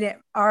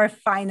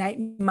finite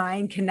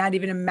mind cannot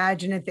even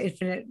imagine it, the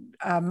infinite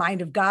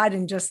mind of God,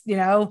 and just,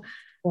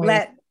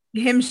 let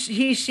him,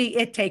 he, she,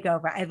 it take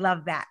over. I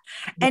love that.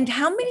 And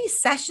how many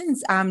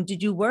sessions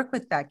did you work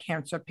with that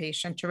cancer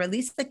patient to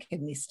release the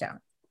kidney stone?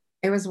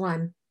 It was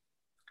one.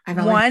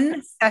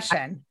 One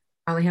session.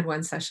 I only had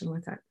one session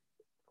with it.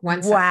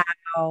 Wow.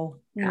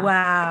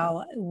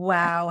 Yeah.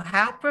 Wow.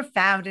 How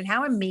profound and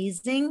how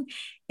amazing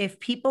if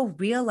people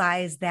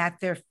realize that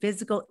their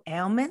physical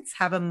ailments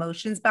have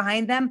emotions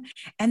behind them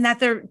and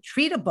that they're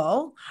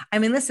treatable. I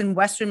mean, listen,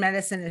 Western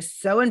medicine is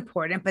so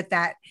important, but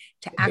that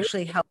to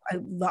actually help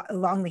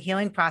along the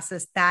healing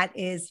process, that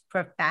is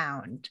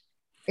profound.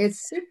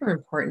 It's super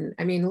important.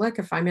 I mean, look,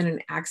 if I'm in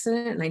an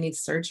accident and I need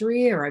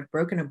surgery or I've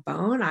broken a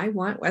bone, I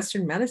want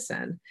Western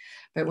medicine.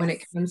 But when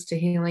it comes to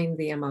healing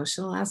the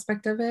emotional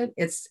aspect of it,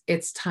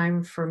 it's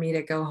time for me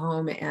to go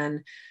home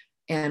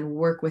and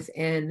work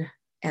within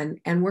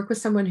and work with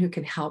someone who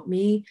can help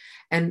me.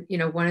 And,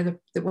 one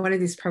of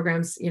these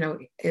programs,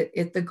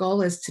 the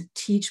goal is to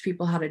teach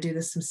people how to do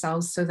this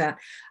themselves, so that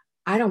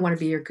I don't want to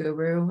be your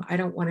guru. I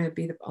don't want to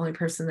be the only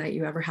person that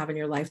you ever have in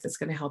your life that's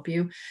going to help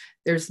you.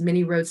 There's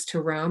many roads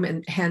to Rome,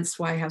 and hence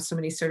why I have so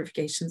many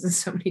certifications and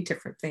so many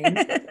different things.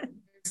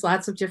 There's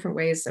lots of different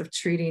ways of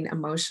treating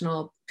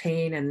emotional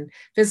pain and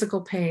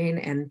physical pain,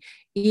 and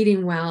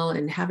eating well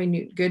and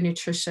having good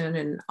nutrition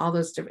and all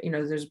those different,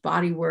 there's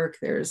body work,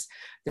 there's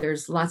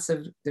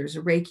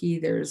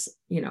Reiki, there's,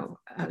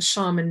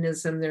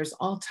 shamanism, there's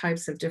all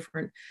types of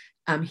different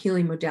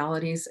healing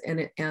modalities,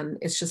 and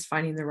it's just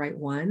finding the right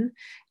one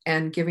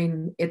and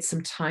giving it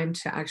some time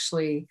to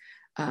actually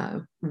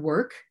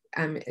work.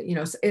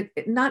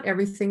 Not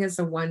everything is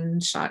a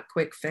one-shot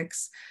quick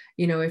fix.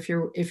 If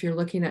you're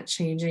looking at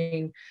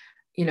changing,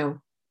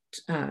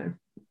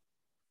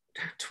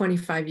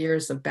 25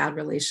 years of bad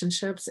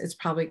relationships, it's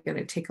probably going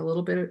to take a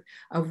little bit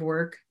of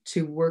work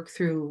to work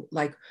through,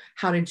 like,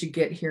 how did you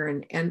get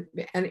here? And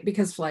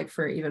because, like,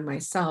 for even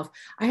myself,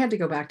 I had to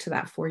go back to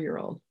that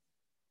 4-year-old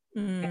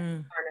and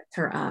harness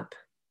her up.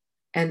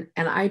 And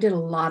I did a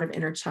lot of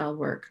inner child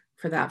work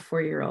for that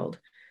 4-year-old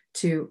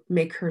to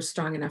make her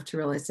strong enough to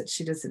realize that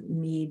she doesn't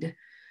need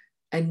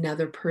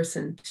another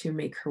person to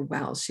make her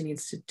well. She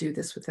needs to do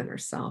this within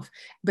herself,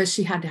 but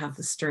she had to have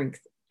the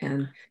strength.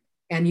 And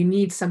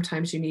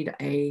sometimes you need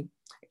a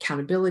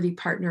accountability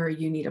partner.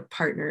 You need a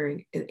partner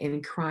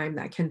in crime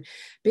that can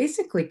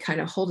basically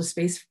kind of hold a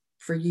space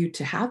for you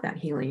to have that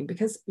healing,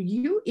 because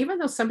even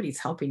though somebody's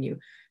helping you,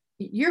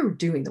 you're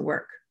doing the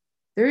work.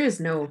 There is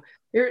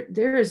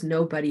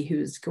nobody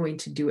who's going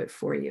to do it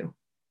for you.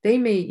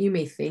 You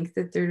may think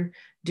that they're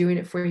doing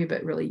it for you,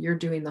 but really you're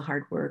doing the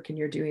hard work, and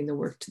you're doing the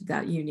work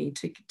that you need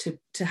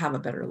to have a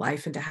better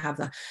life, and to have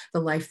the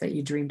life that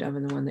you dreamed of,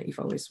 and the one that you've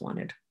always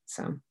wanted.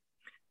 So.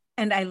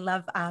 And I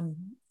love,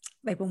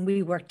 like, when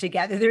we work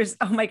together, there's,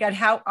 oh my God,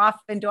 how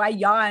often do I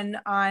yawn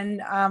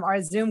on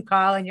our Zoom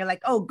call? And you're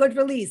like, oh, good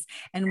release.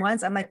 And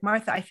once I'm like,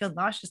 Martha, I feel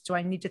nauseous. Do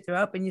I need to throw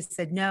up? And you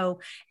said no.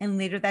 And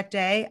later that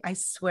day, I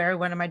swear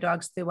one of my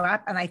dogs threw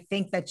up. And I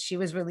think that she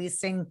was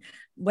releasing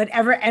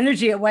whatever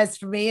energy it was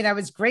for me. And I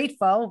was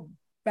grateful.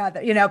 But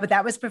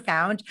that was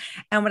profound.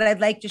 And what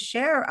I'd like to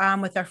share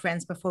with our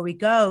friends before we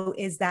go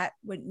is that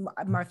when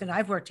Martha and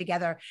I've worked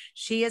together,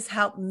 she has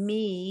helped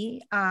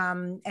me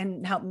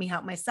and helped me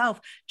help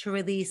myself to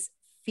release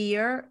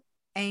fear,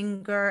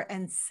 anger,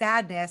 and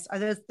sadness. Are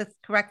those the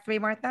correct 3,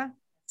 Martha?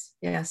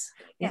 Yes.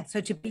 Yeah.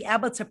 So to be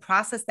able to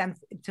process them,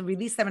 to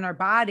release them in our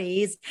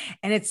bodies.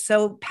 And it's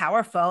so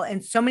powerful.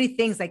 And so many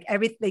things, like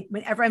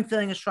whenever I'm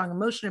feeling a strong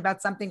emotion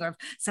about something, or if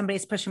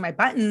somebody's pushing my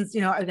buttons,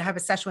 I have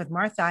a session with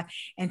Martha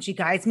and she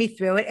guides me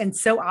through it. And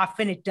so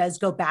often it does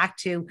go back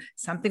to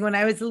something when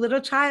I was a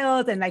little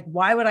child, and like,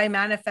 why would I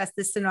manifest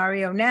this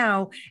scenario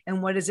now?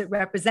 And what is it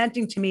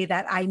representing to me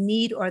that I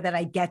need, or that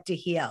I get to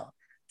heal?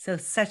 So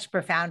such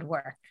profound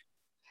work.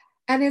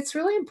 And it's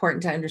really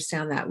important to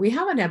understand that we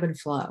have an ebb and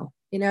flow.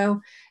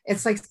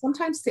 It's like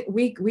sometimes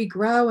we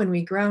grow and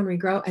we grow and we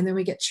grow, and then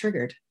we get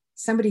triggered.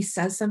 Somebody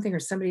says something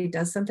or somebody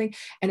does something,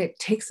 and it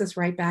takes us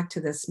right back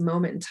to this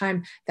moment in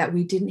time that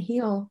we didn't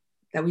heal,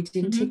 that we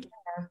didn't take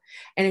care of.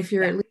 And if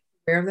you're at least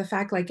aware of the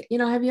fact, like,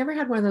 have you ever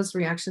had one of those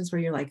reactions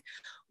where you're like,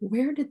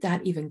 where did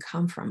that even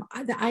come from?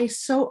 I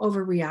so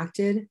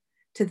overreacted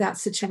to that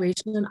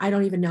situation, and I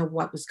don't even know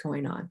what was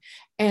going on.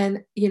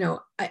 And,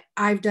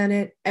 I've done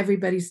it.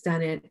 Everybody's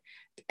done it.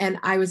 And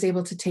I was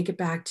able to take it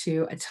back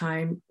to a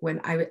time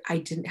when I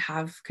didn't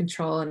have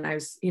control, and I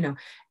was,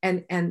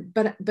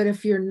 but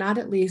if you're not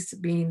at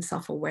least being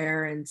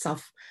self-aware and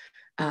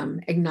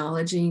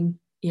acknowledging,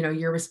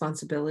 your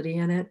responsibility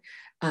in it,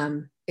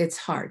 it's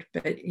hard.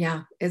 But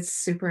yeah, it's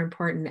super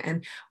important.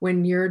 And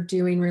when you're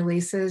doing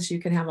releases, you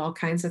can have all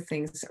kinds of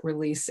things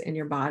release in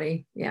your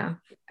body. Yeah.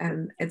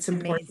 And it's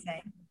important.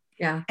 Amazing.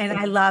 Yeah. And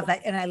I love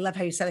that. And I love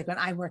how you said, like, when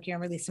I'm working on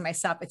releasing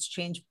myself, it's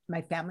changed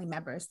my family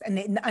members,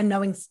 and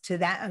unknowns to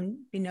that,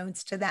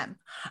 unbeknownst to them.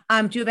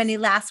 Do you have any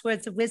last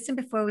words of wisdom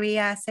before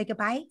we say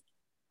goodbye?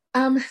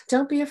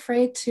 Don't be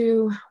afraid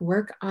to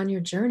work on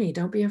your journey.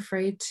 Don't be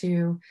afraid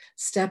to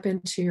step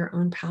into your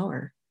own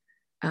power.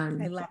 I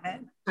love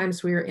it.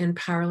 Sometimes we're in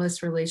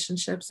powerless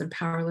relationships and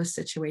powerless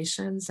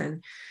situations,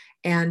 and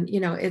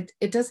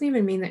it doesn't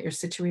even mean that your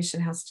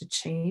situation has to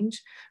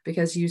change,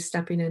 because you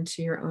stepping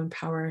into your own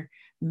power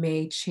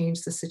may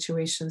change the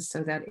situation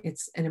so that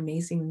it's an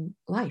amazing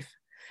life.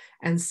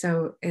 And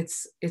so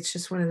it's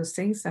just one of those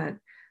things that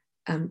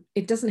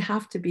it doesn't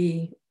have to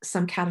be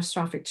some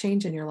catastrophic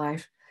change in your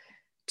life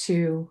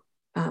to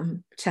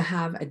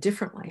have a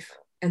different life.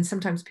 And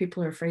sometimes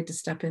people are afraid to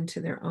step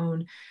into their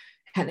own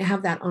and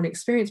have that own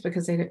experience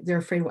because they're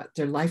afraid what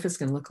their life is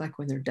going to look like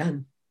when they're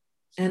done.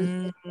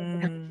 And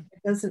you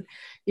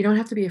don't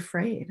have to be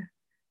afraid.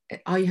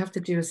 All you have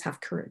to do is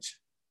have courage.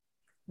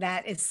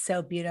 That is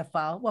so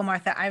beautiful. Well,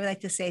 Martha, I would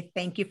like to say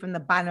thank you from the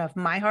bottom of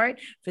my heart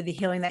for the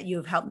healing that you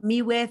have helped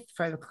me with,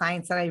 for the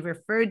clients that I've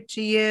referred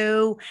to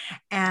you.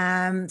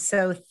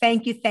 So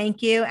thank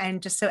you.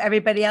 And just so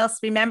everybody else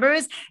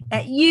remembers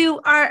that you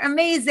are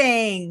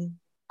amazing.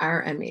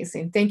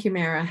 Thank you,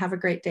 Mara. Have a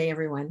great day,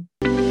 everyone.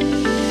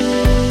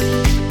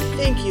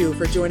 Thank you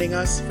for joining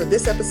us for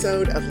this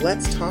episode of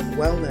Let's Talk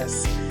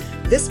Wellness.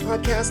 This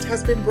podcast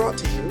has been brought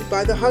to you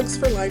by the Hugs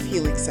for Life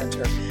Healing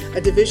Center,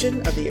 a division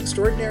of the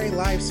Extraordinary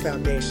Lives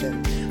Foundation,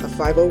 a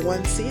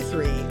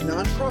 501c3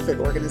 nonprofit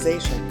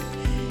organization.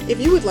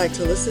 If you would like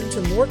to listen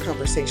to more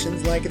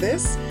conversations like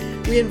this,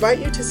 we invite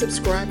you to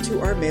subscribe to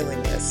our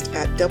mailing list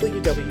at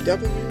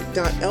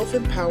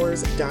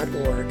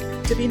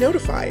www.elfempowers.org to be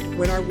notified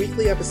when our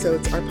weekly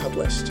episodes are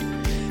published.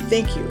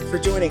 Thank you for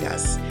joining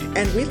us,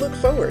 and we look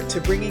forward to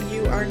bringing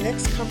you our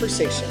next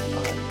conversation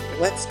on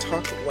Let's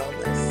Talk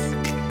Wellness.